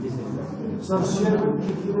सर शेयर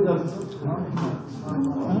किन गर्छ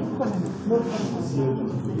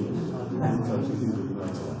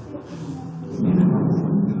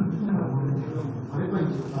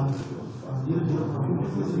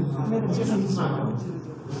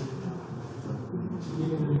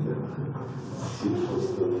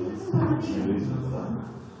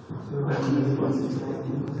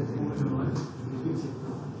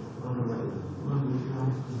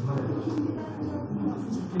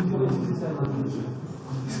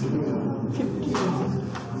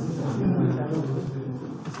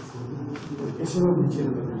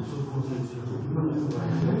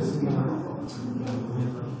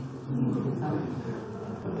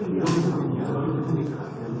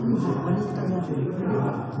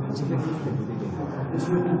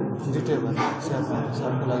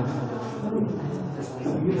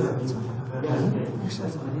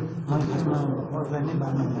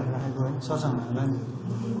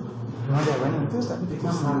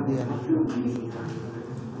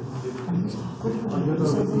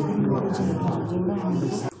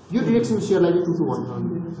यो डिरेक्सनको शेयरलाई चाहिँ 2 to 1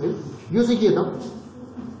 है यो चाहिँ के त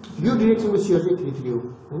यो डिरेक्सनको शेयर चाहिँ 3 3 हो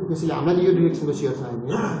हैन त्यसैले हामीलाई यो डिरेक्सनको शेयर चाहियो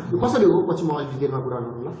हैन यो कसरी हो पछि म अलि डिटेलमा कुरा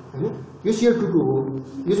गरौँला हैन यो शेयर 2 2 हो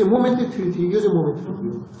यो चाहिँ मोमेन्ट 3 3 यो चाहिँ मोमेन्ट 3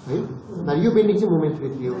 3 हो है र यो बेन्डिङ चाहिँ मोमेन्ट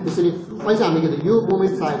 3 3 हो त्यसैले अहिले चाहिँ हामीले के त यो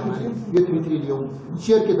मोमेन्ट चाहियो भने यो 3 3 लियौं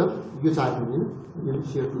शेयर के त यो चाहियो भने यो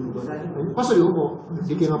शेयर 2 2 गर्नु हैन कसरी हो म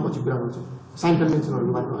डिटेलमा पछि कुरा गर्छु साइन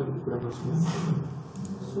कन्भेन्सनहरुको बारेमा अलिकति कुरा गर्छु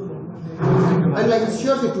अहिले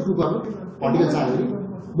शेयर चाहिँ 2 2 गर्नु भर्टिकल चाहियो नि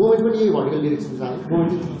मोमेन्ट पनि यही भर्टिकल डिरेक्सन चाहियो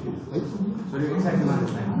मोमेन्ट है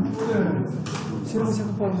सिर्फ सिर्फ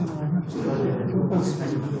पढ्नु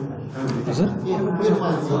हजुर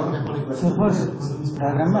फर्स्ट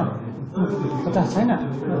डायग्राममा 50 छैन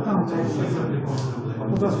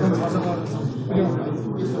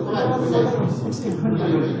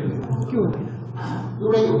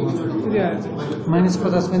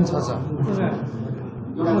 -50 पनि छ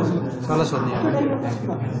साला सोध्ने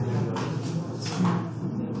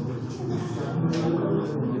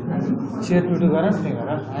शेयर टुटु गर न त्यही गर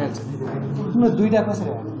आएछ तिम्रो दुईटा कसरी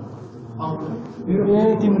आयो ए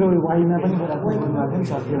तिम्रो वाइमा पनि कुरा गर्नु भएको नि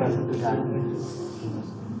सर त्यो दुईटा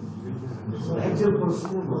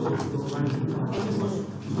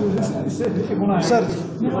सर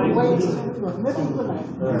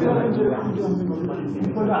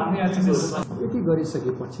यति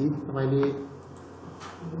गरिसकेपछि तपाईले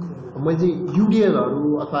मैले चाहिँ युडिएलहरु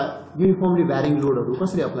अथवा युनिफर्मली भ्यारिङ लोडहरु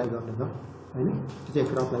कसरी अप्लाई गर्ने त हैन त्यो चाहिँ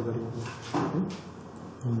एकरा अप्लाई गर्ने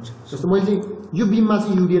हुन्छ जस्तो मैले चाहिँ यो बीममा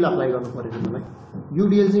चाहिँ युडिएल अप्लाई गर्नु पर्यो मलाई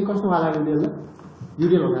युडिएल चाहिँ कस्तो वाला युडिएल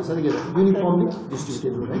युडिएल भन्दा चाहिँ के हो युनिफर्मली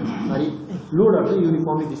डिस्ट्रिब्युटेड लोड है अनि लोडहरु चाहिँ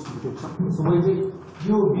युनिफर्मली डिस्ट्रिब्युटेड छ सो मैले चाहिँ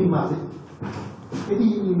यो बीममा चाहिँ यदि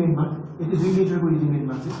इलिमेन्टमा यदि 2 मिटरको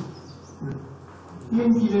इलिमेन्टमा चाहिँ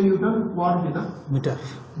 10 किलोन्युटन पर के त मिटर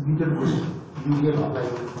मिटरको युडिएल अप्लाई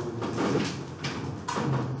गर्नु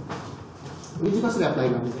यो चाहिँ कसरी अप्लाई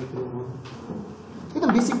गर्ने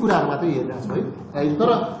एकदम बेसिक कुराहरु मात्रै हेरिरहेको छु है तर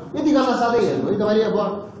यति गर्न साथै हेर्नु है तपाईले अब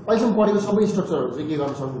अहिलेसम्म पढेको सबै स्ट्रक्चरहरु चाहिँ के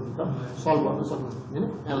गर्न सक्नुहुन्छ त सल्भ गर्न सक्नुहुन्छ हैन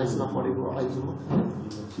एनालाइसिसमा पढेको अहिलेसम्म हैन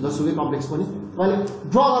जसुकै कम्प्लेक्स पनि तपाईले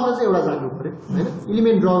ड्रा गर्न चाहिँ एउटा जान्नु पर्यो हैन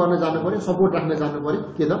एलिमेन्ट ड्रा गर्न जान्नु पर्यो सपोर्ट राख्न जान्नु पर्यो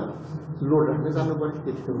के त लोड राख्न जान्नु पर्यो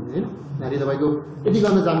त्यति त हुन्छ हैन अनि तपाईको यति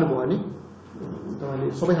गर्न जान्नु भयो भने तपाईले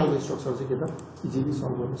सबै खालको स्ट्रक्चर चाहिँ के त इजिली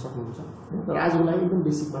सल्भ गर्न सक्नुहुन्छ तर आजको लागि एकदम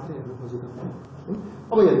बेसिक मात्रै हेर्न खोजेको है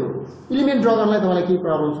अब हेर्नु एलिमेन्ट ड्रा गर्नलाई तपाईलाई के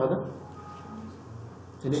प्रब्लम छ त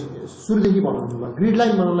हैन सुरुदेखि बनाउनु होला ग्रिड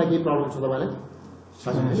लाइन बनाउनलाई के प्रब्लम छ तपाईलाई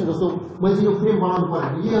छैन जस्तो मैले चाहिँ यो फ्रेम बनाउनु पर्यो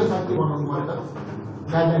भने यो अनुसार के बनाउनु पर्यो त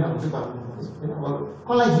गाइडलाइनहरु चाहिँ बनाउनु पर्यो हैन अब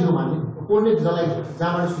कसलाई 0 मान्ने कोर्डिनेट जसलाई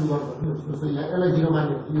जहाँबाट सुरु गर्नु जस्तो यसलाई 0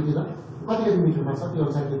 मान्ने हो यो के त कति मिटरमा छ त्यो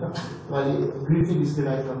अनुसार के त तपाईले ग्रिड चाहिँ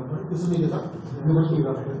डिस्क्रिटाइज गर्नु पर्यो त्यसैले के त यो पनि के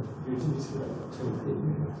गर्नु पर्यो ग्रिड चाहिँ डिस्क्रिटाइज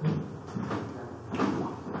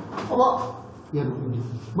अब हेर्नु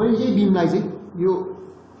मैले यही बीमलाई चाहिँ यो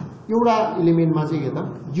एउटा एलिमेन्टमा चाहिँ के त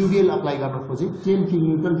युडिएल अप्लाई गर्न खोजे 10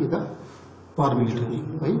 किलोन्युटन के त पर मिटर है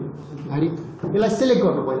अनि यसलाई सिलेक्ट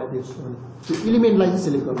गर्नु पहिला त्यो एलिमेन्टलाई चाहिँ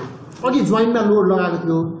सिलेक्ट गर्नु अघि जोइन्टमा लोड लगाएको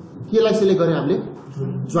थियो केलाई सिलेक्ट गर्यो हामीले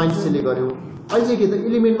जोइन्ट सिलेक्ट गर्यो अहिले चाहिँ के त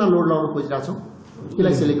एलिमेन्टमा लोड लगाउन खोजिरहेको छौँ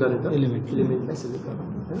केलाई सिलेक्ट गर्ने त एलिमेन्टलाई सिलेक्ट गर्नु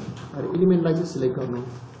है अनि एलिमेन्टलाई चाहिँ सिलेक्ट गर्नु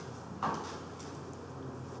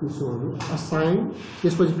त्यसो भने असाइन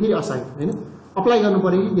त्यसपछि फेरि असाइन हैन अप्लाई गर्नु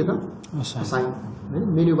पर्यो कि के त असाइन हैन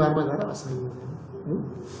मेन्यु बारमा गएर असाइन हैन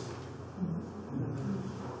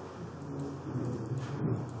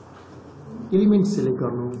एलिमेन्ट सिलेक्ट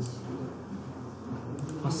गर्नु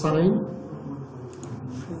असाइन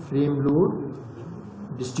फ्रेम लोड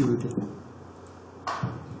डिस्ट्रिब्युटेड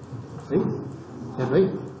है है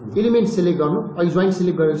एलिमेन्ट सिलेक्ट गर्नु अहिले जोइन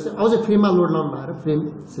सिलेक्ट गरेपछि अझै फ्रेममा लोड लाउनु भएर फ्रेम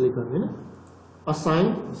सिलेक्ट गर्नु हैन असाइन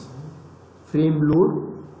फ्रेम लोड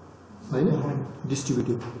हैन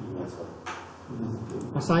distributed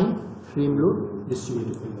assign frame load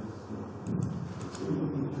distributed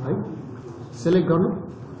है सिलेक्ट गर्नु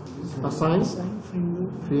असाइन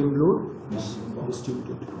फ्रेम लोड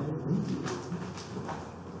डिस्ट्रिब्युटेड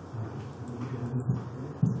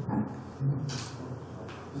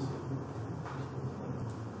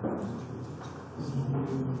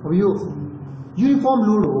अब यो युनिफर्म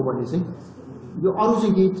लोड हो भने चाहिँ यो अरु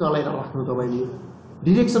चाहिँ केही चलाएर राख्नु तपाईले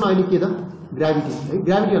डिरेक्सन अहिले के त ग्राभिटी है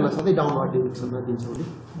ग्राभिटी भन्दा साथै डाउनवर्ड डिरेक्सनमा दिन्छ उले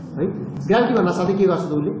है ग्राभिटी भन्दा साथै के गर्छ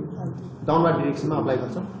त उले डाउनवर्ड डिरेक्सनमा अप्लाई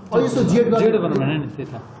गर्छ अब यस्तो जेड जेड गर्नु भने नि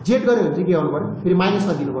त्यता जेड गर्यो भने चाहिँ के गर्नु पर्यो फेरि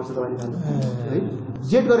माइनसमा दिनुपर्छ तपाईले है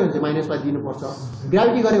जेड गर्यो भने चाहिँ माइनसमा दिनुपर्छ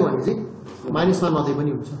ग्राभिटी गर्यो भने चाहिँ माइनसमा नदिए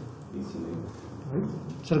पनि हुन्छ है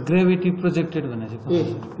सर ग्रेभिटी प्रोजेक्टेड भने चाहिँ ए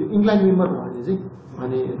त्यो इन्क्लाइन मेम्बर भने चाहिँ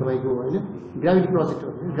अनि तपाईको हैन ग्राभिटी प्रोजेक्ट हो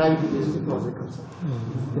ग्राभिटी बेस चाहिँ प्रोजेक्ट गर्छ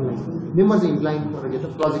मेम्बर चाहिँ इन्क्लाइन गरेको त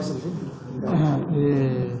प्रोजेक्सन चाहिँ ए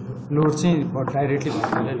लोड चाहिँ डाइरेक्टली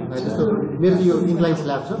भएन जस्तो मेरो चाहिँ यो इन्क्लाइन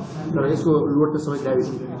स्ल्याब छ तर यसको लोड त सबै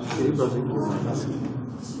ग्राभिटी फेरि project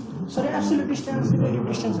sir absolute distance relative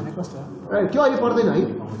distance भने कस्तो हो त्यो अहिले पर्दैन है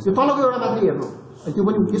यो तलको एउटा मात्रै हेर्नु त्यो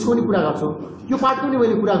पनि यसको पनि कुरा गर्छु यो पार्टको पनि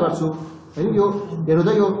मैले कुरा गर्छु हैन यो हेर्नु त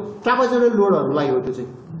यो ट्रापेजोइडल लोडहरूलाई हो त्यो चाहिँ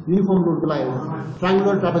युनिफर्म लोडको लागि हो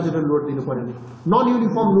ट्रायङ्गुलर ट्रापेजोइडल लोड दिनु पर्यो भने नन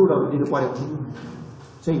युनिफर्म लोडहरू दिनु पर्यो भने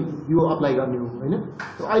चाहिँ यो अप्लाई गर्ने हो हैन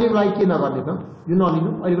अहिलेको लागि के नगर्ने त यो नलिनु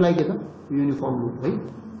अहिलेको लागि के त युनिफर्म लोड है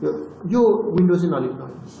यो विन्डो चाहिँ नलिनु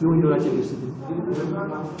यो विन्डोलाई चाहिँ बेसी दिनु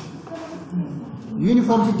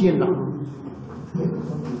युनिफर्म चाहिँ चेन्ज राख्नु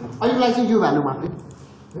अहिलेको लागि चाहिँ यो भ्यालु मात्रै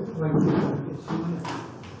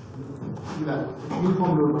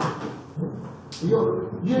युनिफर्म लोड यो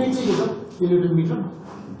युनिट चाहिँ के छ किलोमिटर मिटर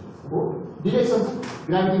हो डिरेक्सन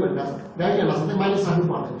ग्राभिटी भनेर ग्राभिटी भन्दा साथै माइनस राख्नु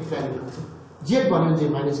पर्दैन ग्राभिटी जेड भन्यो भने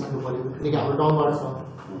चाहिँ माइनस राख्नु पर्यो किनकि हाम्रो डाउनवार्ड छ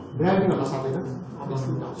ग्राभिटी भन्दा साथै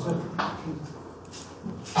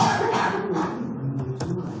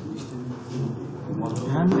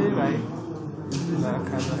हान्दै भाइ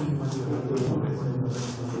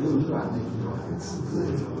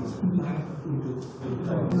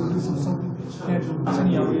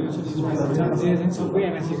सबै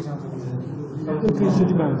एमएससीको छ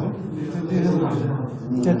त्यति भयो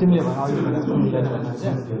त्यहाँ तिमीले भन अघि भनेर मिलाएर भन्दा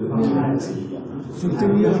चाहिँ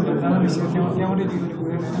तिमीले त्यहाँबाटै दिनु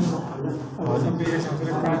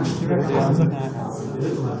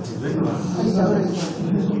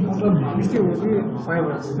मिस्टेक हो कि फाइभ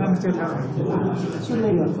मिस्टेक थाहा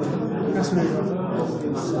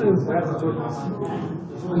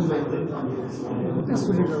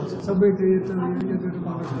सबै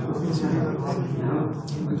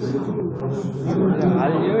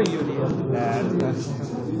हाल्यो यो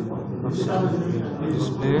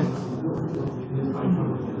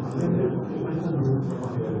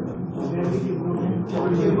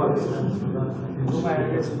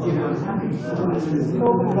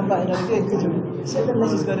डिस्प्ले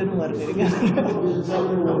मेसेज गरेर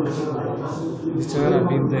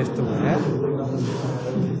बिग्दा यस्तो भयो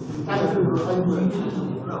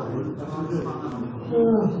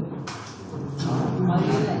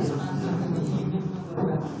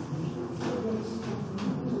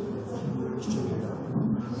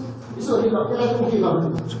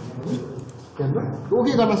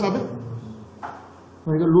ओके गर्न साथै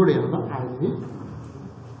तपाईँको लोड हेर्नु त आयो नि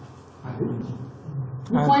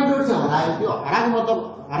पोइन्ट लोड चाहिँ हरायो त्यो हराएको मतलब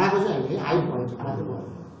हराएको चाहिँ हामीले हाइट भयो हराएको भयो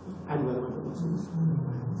हाइट भएर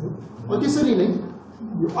मात्र त्यसरी नै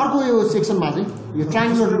यो अर्को यो सेक्सनमा चाहिँ यो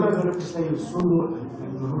ट्रायङ्गुलर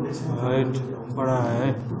हाइट बडा है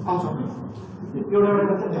आउँछ एउटा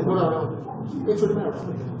एकचोटिमा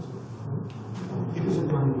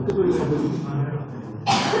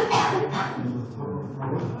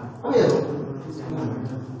अब हेरौँ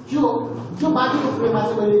त्यो बाँकीको फ्रेममा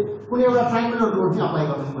चाहिँ मैले कुनै एउटा ट्रायङ्गुलर लोड चाहिँ अप्लाई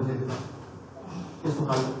गर्नु खोजेको यस्तो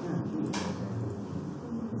खालको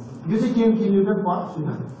यो चाहिँ 10 किलोमिटर पर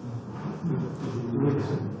सेकेन्ड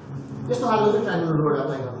यस्तो खालको चाहिँ ट्रायङ्गुलर लोड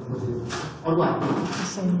अप्लाई गर्नु खोजेको अर्को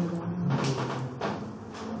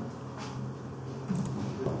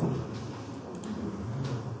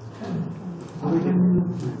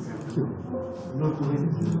लोड पुगेन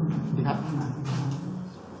देखा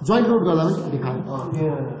जोइन्ट लोड गर्दा पनि देखायो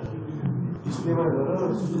त्यहाँ डिस्प्लेमा गएर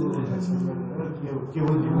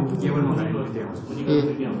केबल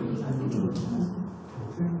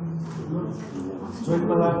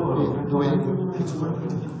जोइन्टमा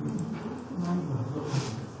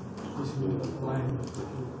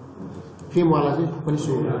फ्रेमवाला चाहिँ पनि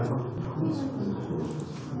सो हुन्छ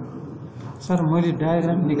सर मैले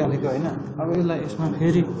डायग्राम निकालेको होइन अब यसलाई यसमा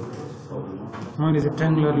फेरि मैले चाहिँ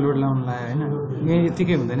ट्राङ्गुलर लोड लाउनु लगाएँ होइन यहाँ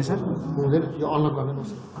यतिकै हुँदैन सर हुँदैन यो अनलक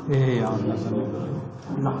गर्नुपर्छ ए हजुर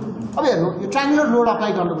ल अब हेर्नु यो ट्राङ्गुलर लोड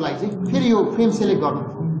अप्लाई गर्नुको लागि चाहिँ फेरि यो फ्रेम सेलेक्ट गर्नु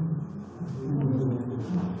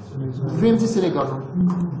फ्रेम चाहिँ सेलेक्ट गर्नु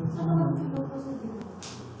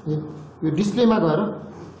यो डिस्प्लेमा गएर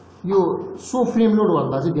यो सो फ्रेम लोड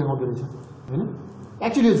भन्दा चाहिँ देखाउँदो रहेछ होइन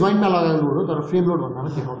एक्चुअली यो जोइन्टमा लगाएको लोड हो तर फ्रेम लोड भन्दा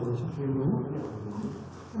पनि देखाउँदो रहेछ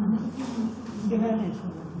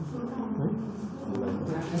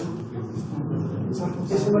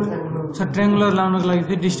सर ट्राङ्गुलर लाउनको लागि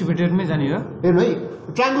फेरि डिस्ट्रिब्युटरमै जाने हो हेर्नु है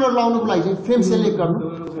ट्राङ्गुलर लाउनुको लागि चाहिँ फ्रेम सेलेक्ट गर्नु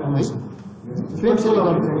है फ्रेम सेलेक्ट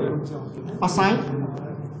गर्नु असाइन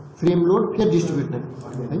फ्रेम लोड फेरि डिस्ट्रिब्युटर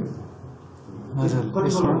है हजुर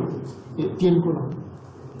 10 को लाउनु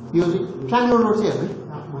यो चाहिँ ट्राङ्गुलर लोड चाहिँ हेर्नु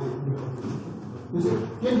यो चाहिँ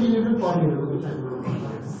 10 किलोमिटर पर मिनट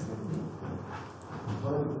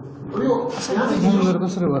यो ट्राङ्गुलर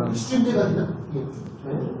कसरी गराउनु स्ट्रिम चाहिँ कति त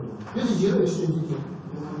यो चाहिँ 0 स्ट्रिम चाहिँ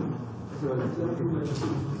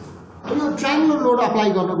यो ट्राङ्गुलर लोड अप्लाई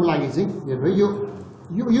गर्नको लागि चाहिँ हेर्नु है यो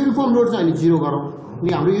युनिफर्म लोड चाहिँ अहिले 0 गरौँ अनि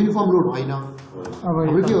हाम्रो युनिफर्म लोड होइन अब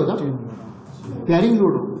हाम्रो के हो त भ्यारिङ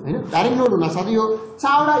लोड हो होइन भ्यारिङ लोड हुन साथै यो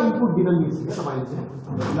 4वटा इनपुट दिन मिल्छ क्या तपाईँले चाहिँ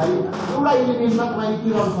एउटा एलिमेन्टमा तपाईँले के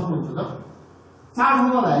गर्न सक्नुहुन्छ त 4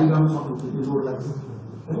 ठाउँमा भ्यारी गर्न सक्नुहुन्छ त्यो लोडलाई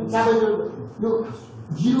चाहिँ यो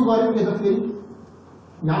 0 गऱ्यो नि त फेरि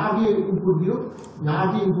यहाँ अघि इनपुट दियो यहाँ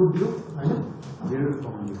अघि इनपुट दियो होइन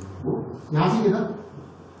यहाँ चाहिँ के त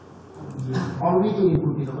अलरेडी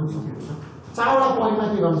इनपुट दिन पनि सक्नुहुन्छ 4वटा पोइन्टमा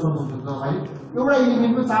के गर्न सक्नुहुन्छ तपाईँले एउटा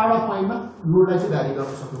एलिमेन्टको 4वटा पोइन्टमा लोडलाई चाहिँ भ्यारी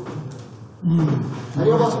गर्न सक्नुहुन्छ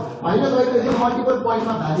होइन तपाईँको मल्टिपल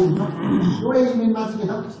पोइन्टमा भ्याली हुन्छ एउटा एलिमेन्टमा चाहिँ के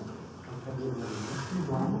त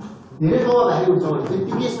धेरै ठाउँमा भ्याली हुन्छ भने चाहिँ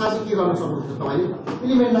त्यसमा चाहिँ के गर्न सक्नुहुन्छ तपाईँले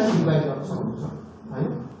एलिमेन्टलाई चाहिँ डिभाइड गर्न सक्नुहुन्छ होइन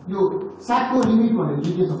यो SAP को लिमिट भनेको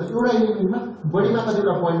चाहिँ के छ त एउटा एलिमेन्टमा बढीमा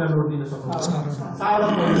कतिवटा पोइन्टमा लोड दिन सक्नुहुन्छ 4वटा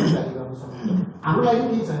पोइन्टमा भ्याली गर्न सक्नुहुन्छ हाम्रो लागि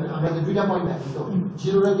के छैन हामीलाई चाहिँ 2टा पोइन्ट भ्याली त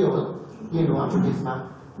 0 र के हो 10 हो हाम्रो केसमा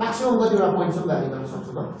म्याक्सिमम कतिवटा पोइन्टसम्म भ्याली गर्न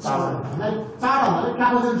सक्छु त 4वटा भन्नाले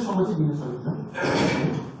क्यापासिटीसम्म चाहिँ दिन सकिन्छ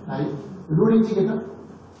है लोडिङ चाहिँ के त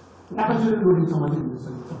क्यापासिटी लोडिङसम्म चाहिँ दिन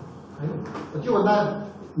सकिन्छ होइन त्योभन्दा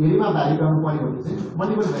धेरैमा भ्याली गर्नु पर्यो भने चाहिँ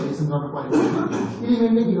मल्टिपल भ्यारिएसन गर्नु पर्यो भने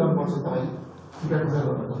एलिमेन्ट नै के गर्नुपर्छ तपाईँले टुक्रा टुक्रा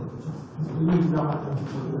गरेर गर्नुपर्छ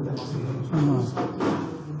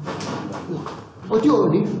त्यो हो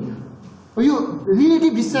नि यो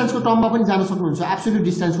रिलेटिभ डिस्टेन्सको टर्ममा पनि जान सक्नुहुन्छ एब्सोल्युट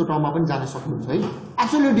डिस्टेन्सको टर्ममा पनि जान सक्नुहुन्छ है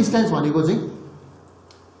एब्सोल्युट डिस्टेन्स भनेको चाहिँ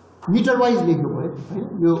मिटर वाइज लेख्नु पऱ्यो होइन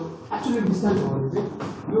यो एब्सोल्युट डिस्टेन्स हो भने चाहिँ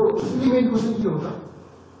यो एलिमेन्टको चाहिँ के हो त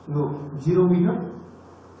यो 0 मिटर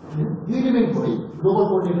यो एलिमेन्टको है लोकल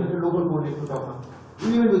कोअर्डिनेटको टर्ममा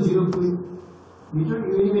एलिमेन्टको 0 मिटर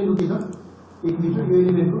यो एलिमेन्टको के त 1 मिटर यो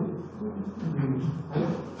एलिमेन्टको 2 मिटर है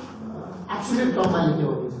एब्सोल्युट टर्ममा लेख्यो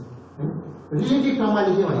भने चाहिँ रिलेटिभ टर्ममा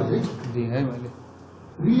लेख्यो भने चाहिँ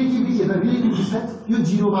रिलेटिभली के त रिलेटिभ डिस्टेन्स यो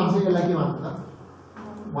 0 मा चाहिँ यसलाई के भन्छ त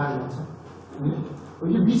 1 भन्छ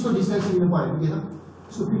यो 20 को डिस्टेन्स लिनु पर्यो के त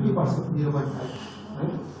सो 50% 0.5 हैन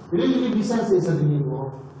रिलेटिभ डिस्टेन्स यसरी लिनु हो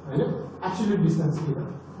हैन एब्सोल्युट डिस्टेन्स के त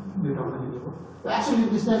यो टर्ममा लिनु हो एब्सोल्युट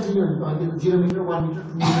डिस्टेन्स लिनु भने त 0 मिटर 1 मिटर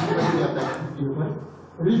 2 मिटर लिनु पर्यो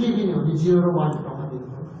रिलेटिभ लिनु भने 0 र 1 टर्ममा लिनु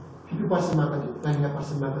पर्यो 50% मा कति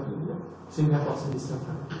 25% मा कति हुन्छ 70% डिस्टेन्स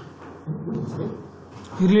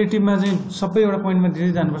रिलेटिभमा चाहिँ सबै एउटा पोइन्टमा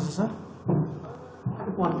दिँदै जानुपर्छ सर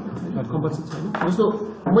कम्पल्सरी छैन जस्तो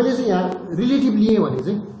मैले चाहिँ यहाँ रिलेटिभ लिएँ भने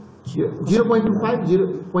चाहिँ 0.25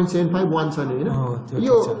 0.75 1 छ नि होइन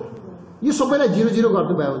यो सबैलाई 0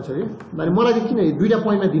 गर्नु भयो भने चाहिँ अनि मलाई चाहिँ किन 2टा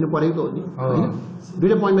पोइन्टमा दिनु परेको हो नि होइन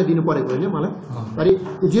 2टा पोइन्टमा दिनु परेको होइन मलाई अनि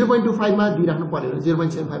यो 0.25 मा दिइराख्नु परेन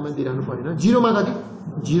 0.75 मा दिइराख्नु परेन 0 मा कति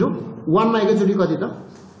 0 1 मा एकैचोटि कति त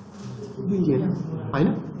होइन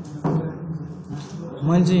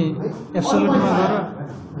मैले चाहिँ एब्सोल्युटमा गएर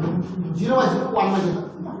 0 मा 0 1 मा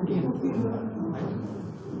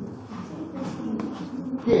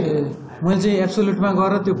के मैले चाहिँ एब्सोल्युटमा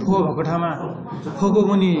गएर त्यो फो भएको ठाउँमा फोको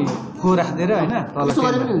मुनि फो राखिदिएर होइन त्यसो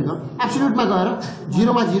गरे पनि हुन्छ एब्सोल्युटमा गएर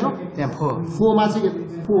 0 मा 0 त्यहाँ फो 4 मा चाहिँ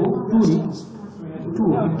फो 2 नि 2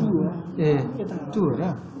 ए 2 हो र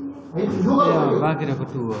है लोकल बाँकी रहेको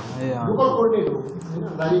 2 हो ए लोकल कोअर्डिनेट हो हैन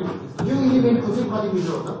दाइ यो एलिमेन्टको चाहिँ कति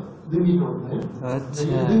मिटर हो त 2 मिटर हो हैन अच्छा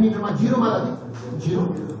 2 मिटरमा 0 मा कति 0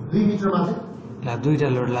 2 मिटरमा चाहिँ ला दुईटा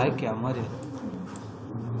लोड लाग्यो क्या मर्यो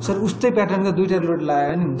सर उस्तै प्याटर्नको दुईटा लोड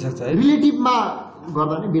लगायो नि हुन्छ है रिलेटिभमा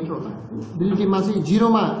गर्दा नै बेटर होला रिलेटिभमा चाहिँ 0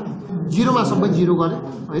 मा सबै 0 गरे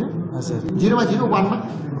हैन हजुर 0 मा 0 1 मा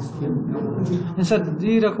सर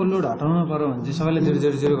दुईटाको लोड हटाउनु पर्यो भने चाहिँ सबैले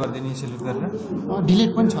 0 गरिदिने सेलेक्ट गरेर डिलिट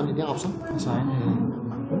पनि छ नि त्यहाँ अप्सन छैन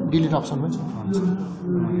डिलिट अप्सन पनि छ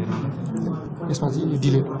यसमा चाहिँ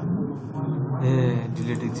डिलिट ए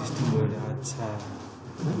डिलिट एक्जिस्टिङ लोड अच्छा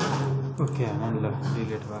ओके हैन ल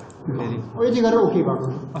डिलिट भयो फेरि यति गरेर ओके गर्नु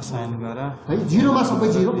असाइन गर है 0 मा सबै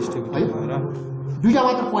 0 डिस्ट्रिब्युट है गर दुईटा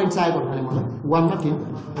मात्र पोइन्ट चाहिएको भन्नाले मलाई 1 मा 10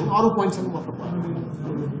 अनि अरु पोइन्ट छैन मात्र पोइन्ट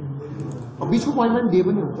अब बीचको पोइन्टमा पनि दिए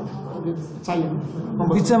पनि हुन्छ चाहिएन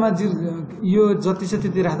बिचमा यो जति छ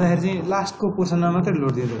त्यति राख्दाखेरि चाहिँ लास्टको पोर्सनमा मात्रै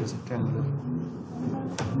लोड दिँदो रहेछ ट्रायङ्गल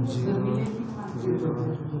 0 0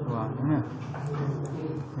 1 हैन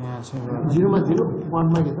यहाँ चाहिँ 0 मा 0 1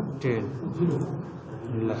 मा के त 10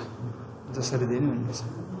 ल जसरी दिने हुन्छ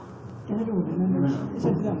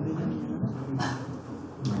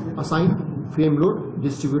असाइन फ्रेम लोड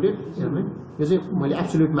डिस्ट्रिब्युटेड हेर्नु यो चाहिँ मैले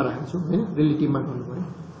एब्सोल्युटमा राखेको छु हैन रिलेटिभमा गर्नु पर्यो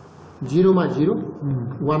 0 मा 0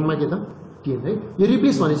 1 मा के त 10 है यो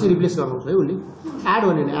रिप्लेस भने चाहिँ रिप्लेस गर्नुहुन्छ है उले एड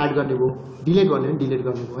भन्यो भने एड गर्ने भयो डिलिट भन्यो भने डिलिट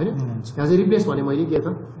गर्ने भयो हैन यहाँ चाहिँ रिप्लेस भने मैले के त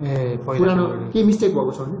ए पुरानो के मिस्टेक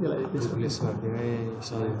भएको छ भने त्यसलाई रिप्लेस रिप्लेस गरिदियो ए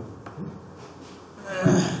सही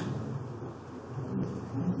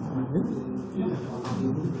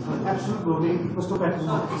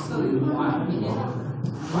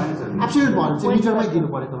एब्सोल्युट भन्नु चाहिँ मिटरमै दिनु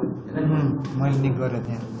पर्यो तपाईँ मैले निक गरेँ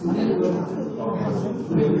त्यहाँ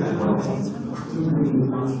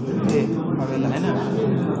ए अबेला हैन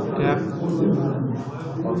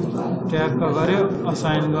ट्यागको गर्यो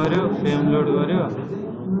असाइन गर्यो फ्रेम लोड गर्यो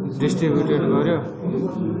डिस्ट्रिब्युटेड गर्यो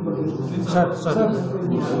सर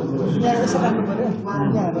यहाँ यसो राख्नु पर्यो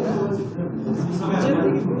यहाँ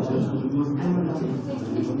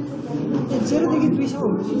जेरोदेखि 200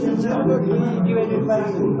 डिभाइडेड बाई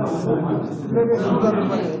गर्नु पर्यो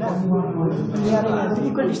होइन यहाँ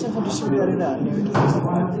इक्वल डिस्टेन्समा डिस्ट्रिब्युट गरेर हाल्ने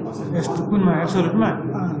यस्तो कुनमा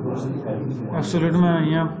एब्सोल्युटमा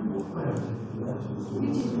यहाँ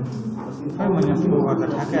खै मैले फ्लो गर्दा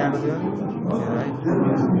ठ्याक्कै आएको थियो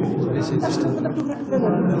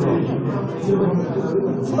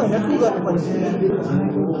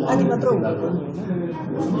अनि मात्र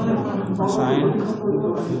साइन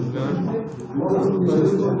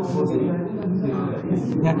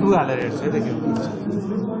यहाँ 2 हालेर हेर्छु है देखियो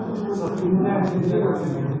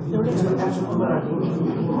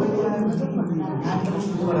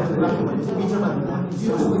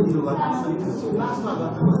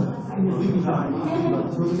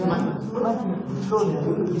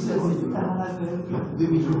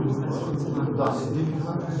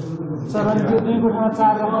सर अनि त्यो 2 कोठामा 4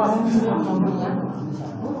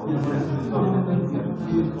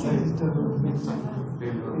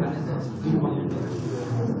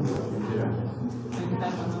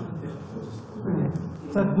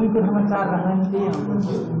 सर 2 कोठामा 4 राख्दा नि त्यही हुन्छ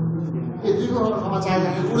ए 2 को ठाउँमा 4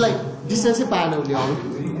 राख्यो उसलाई डिस्टेन्सै पाएन उसले अब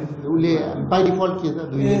उसले बाइ डिफल्ट के त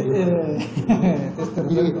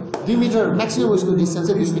 2 मिटर म्याक्सिमम उसको डिस्टेन्स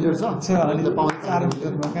चाहिँ 20 मिटर छ अनि त पाउँ 4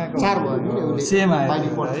 मिटरमा कहाँको 4 भयो नि उसले सेम आयो बाइ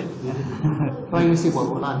डिफल्ट है प्राइभेसी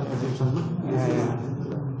भएको होला नि एजुकेसनमा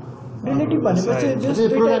रिलेटिभ भनेपछि जस्तै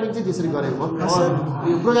प्रोग्रामिङ चाहिँ त्यसरी गरेको हो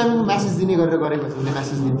यो प्रोग्रामिङ मेसेज दिने गरेर गरेको भए उसले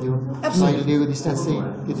मेसेज दिन्थ्यो अहिले दिएको डिस्टेन्स चाहिँ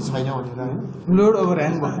त्यति छैन भनेर हैन लोड ओभर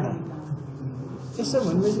ह्यान्ड बस्न यसो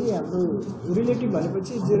भनेपछि हाम्रो रिलेटिभ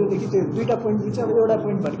भनेपछि 0 देखि त्यो दुईटा पोइन्ट दिन्छ अब एउटा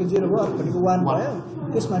पोइन्ट भनेको 0 भयो अर्को भनेको 1 भयो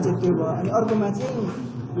त्यसमा चाहिँ त्यो भयो अनि अर्कोमा चाहिँ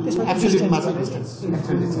त्यसमा एब्सोल्युटमा चाहिँ डिस्टेन्स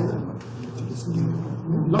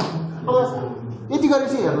ल अब यति गरे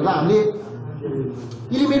चाहिँ हेर्नु त हामीले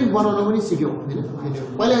एलिमेन्ट बनाउन पनि सिक्यौँ हैन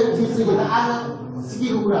पहिला सिकेको आज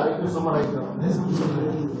सिकेको कुराहरू एकदम समराइज गरौँ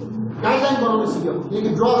गाइडलाइन बनाउन सिक्यौँ किनकि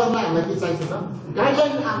ड्र गर्न हामीलाई के चाहिन्छ त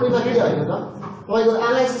गाइडलाइन आफैमा के होइन त तपाईँको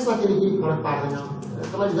एनालाइसिसमा त्यसले केही फरक पार्दैन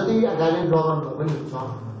तपाईँले जति गाइडलाइन ड्र गर्नुभयो पनि हुन्छ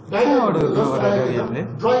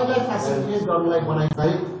ड्रइङलाई फेसिलिटेट गर्नलाई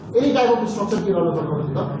बनाइँदाखेरि एनी टाइप अफ स्ट्रक्चर के गर्नु पर्छ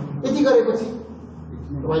त यति गरेपछि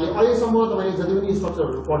तपाईँले अहिलेसम्म तपाईँले जति पनि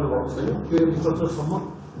स्ट्रक्चरहरू पढ्नुभएको छ त्यो स्ट्रक्चरसम्म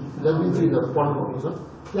जति पनि चिजहरू पढ्नुभएको छ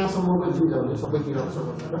त्यहाँसम्मको चिजहरूले सबै के गर्छ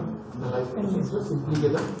भनेर एनालाइज सिम्पली के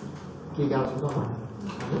त के गाह्रो छ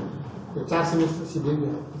त्यो 4 सेमेस्टर सिधै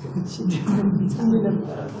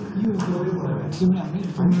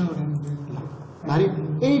भारी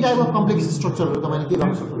एनी टाइप अफ कम्प्लेक्स स्ट्रक्चरहरू तपाईँले के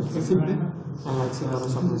गर्न सक्नुहुन्छ सिम्पली एनालाइज गर्न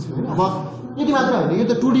सक्नुहुन्छ हैन। अब यति मात्र होइन, यो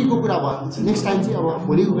त 2D को कुरा भयो। नेक्स्ट टाइम चाहिँ अब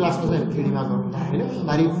भोलिको क्लासमा चाहिँ 3D मा गरौँ हैन।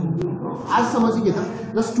 दारी आजसम्म चाहिँ के त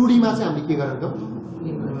जस्ट 2D मा चाहिँ हामीले के गरेको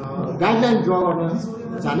गाइडलाइन ड्रा गर्न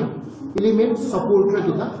जान्यौं। एलिमेन्ट सपोर्ट र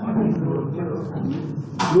के त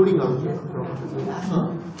लोडिङहरु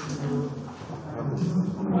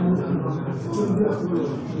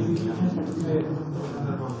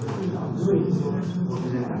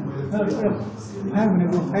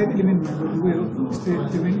फाइभ एलिमेन्ट गयो स्टेट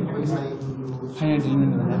एलिमेन्ट फाइनाइट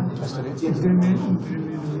एलिमेन्ट भन्दा कसरी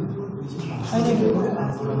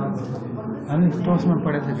हामी टर्चमा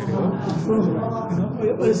पढाएको थियो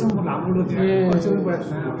अहिलेसम्म हाम्रो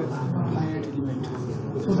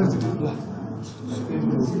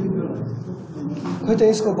खोइ त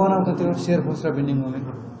यसको बनाउ त त्यो सेयर फोर्स र बेन्डिङ मोमेन्ट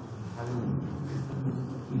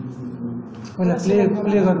पहिला प्ले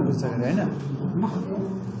गर्नुपर्छ अरे होइन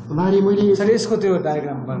मारी मैले सर यसको त्यो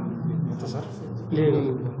डायग्राम बनाउनु त सर प्ले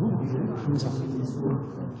हुन्छ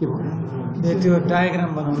के भयो ए त्यो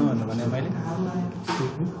डायग्राम बनाउनु भन्नु भने मैले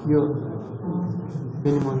यो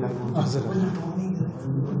बेनिमन डायग्राम हजुर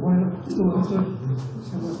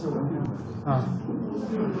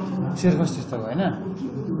सेयर फोर्स त्यस्तो हो होइन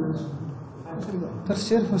तर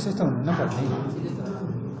सेयर फोर्स त्यस्तो हुनु नपर्ने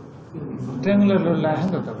ट्रायङ्गुलर लोड लाग्यो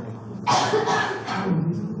नि त तपाईँले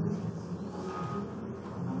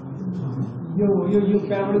यो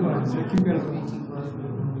प्याराबोलिक भनेको के प्याराबोलिक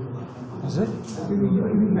हजुर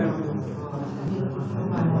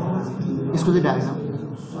यसको चाहिँ डायग्राम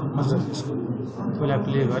हजुर पहिला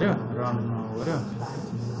प्ले गर्यो रन गर्यो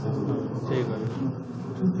त्यही गर्यो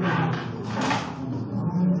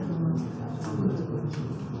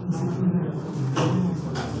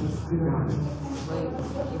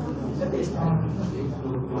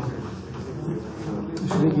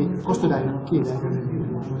कस्तो डायग्राम के डायग्राम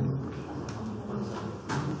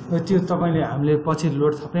त्यो तपाईँले हामीले पछि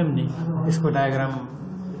लोड थप्यौँ नि यसको डायग्राम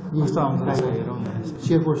कस्तो आउँदो रहेछ हेरौँ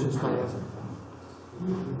सेयर फोर्स यस्तो आएको छ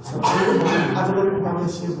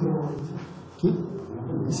के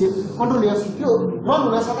कन्ट्रोल यस त्यो रन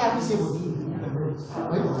हुन साथै आफै सेभ हुन्छ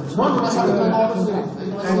रन हुन साथै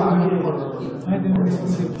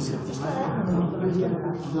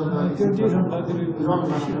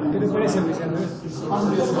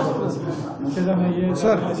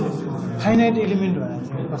सर फाइनाइट एलिमेन्ट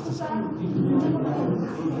भनेको कस्तो छ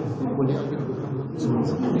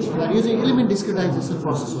यो चाहिँ एलिमेन्ट डिस्क्रिटाइजेसन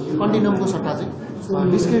प्रोसेस हो। कन्टिन्युमको सट्टा चाहिँ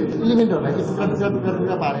डिस्क्रिट एलिमेन्टहरूलाई चाहिँ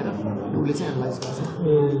टुक्रा पारेर उसले चाहिँ एनालाइज गर्छ।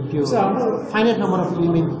 त्यो फाइनाइट नम्बर अफ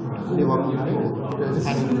एलिमेन्टले भएको हुनाले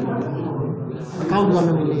काउन्ट गर्न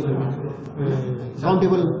मिल्ने element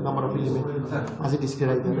countable number of element अझै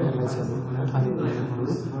डिस्क्रिटाइज गरेर एनालाइज गर्ने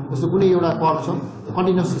जस्तो कुनै एउटा कर्भ छ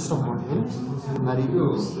कन्टिन्युस सिस्टम भन्ने होइन उनीहरू यो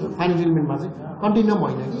फाइनाइट एलिमेन्टमा चाहिँ कन्टिन्युम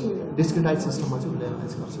होइन कि डिस्क्रिटाइज सिस्टममा चाहिँ उसले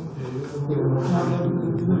एनालाइज गर्छ।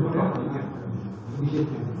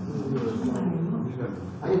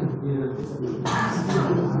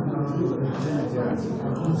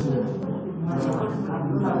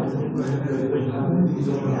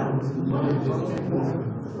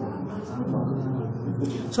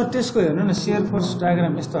 सर त्यसको हेर्नु न सेयर फोर्स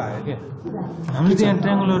डायग्राम यस्तो आयो क्या हामीले त्यहाँ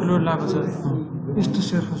ट्रायङ्गुलर लोड लगाएको छ यस्तो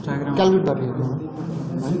सेयर फोर्स डायग्राम क्यालकुलेट गर्ने हो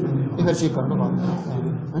एकखेर चेक गर्नु भयो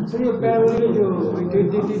यो प्याराबोलिक यो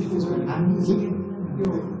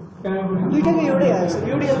दुईटाकै एउटै आएछ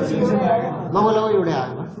एउटै लगभग एउटै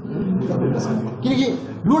आयो किनकि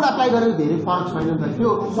लोड अप्लाई गरेर धेरै फरक छैन नि त। त्यो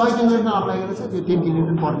 100 किलोमिटरमा अप्लाई गरेर छ त्यो 10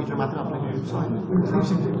 किलोमिटर पर मिटर मात्र अप्लाई गरेको छ होइन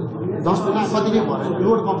 10 बेला कति नै भयो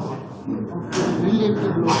लोड कम छ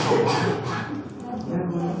रिलेटिभ लोड कम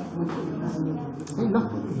ल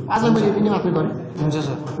आज मैले यति नै मात्रै गरेँ हुन्छ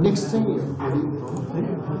सर नेक्स्ट चाहिँ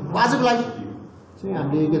आजको लागि चाहिँ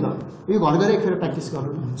हामीले के त यो घर गएर एकखेर प्र्याक्टिस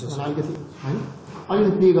गर्नु अलिकति होइन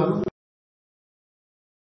अलिकति प्ले गर्नु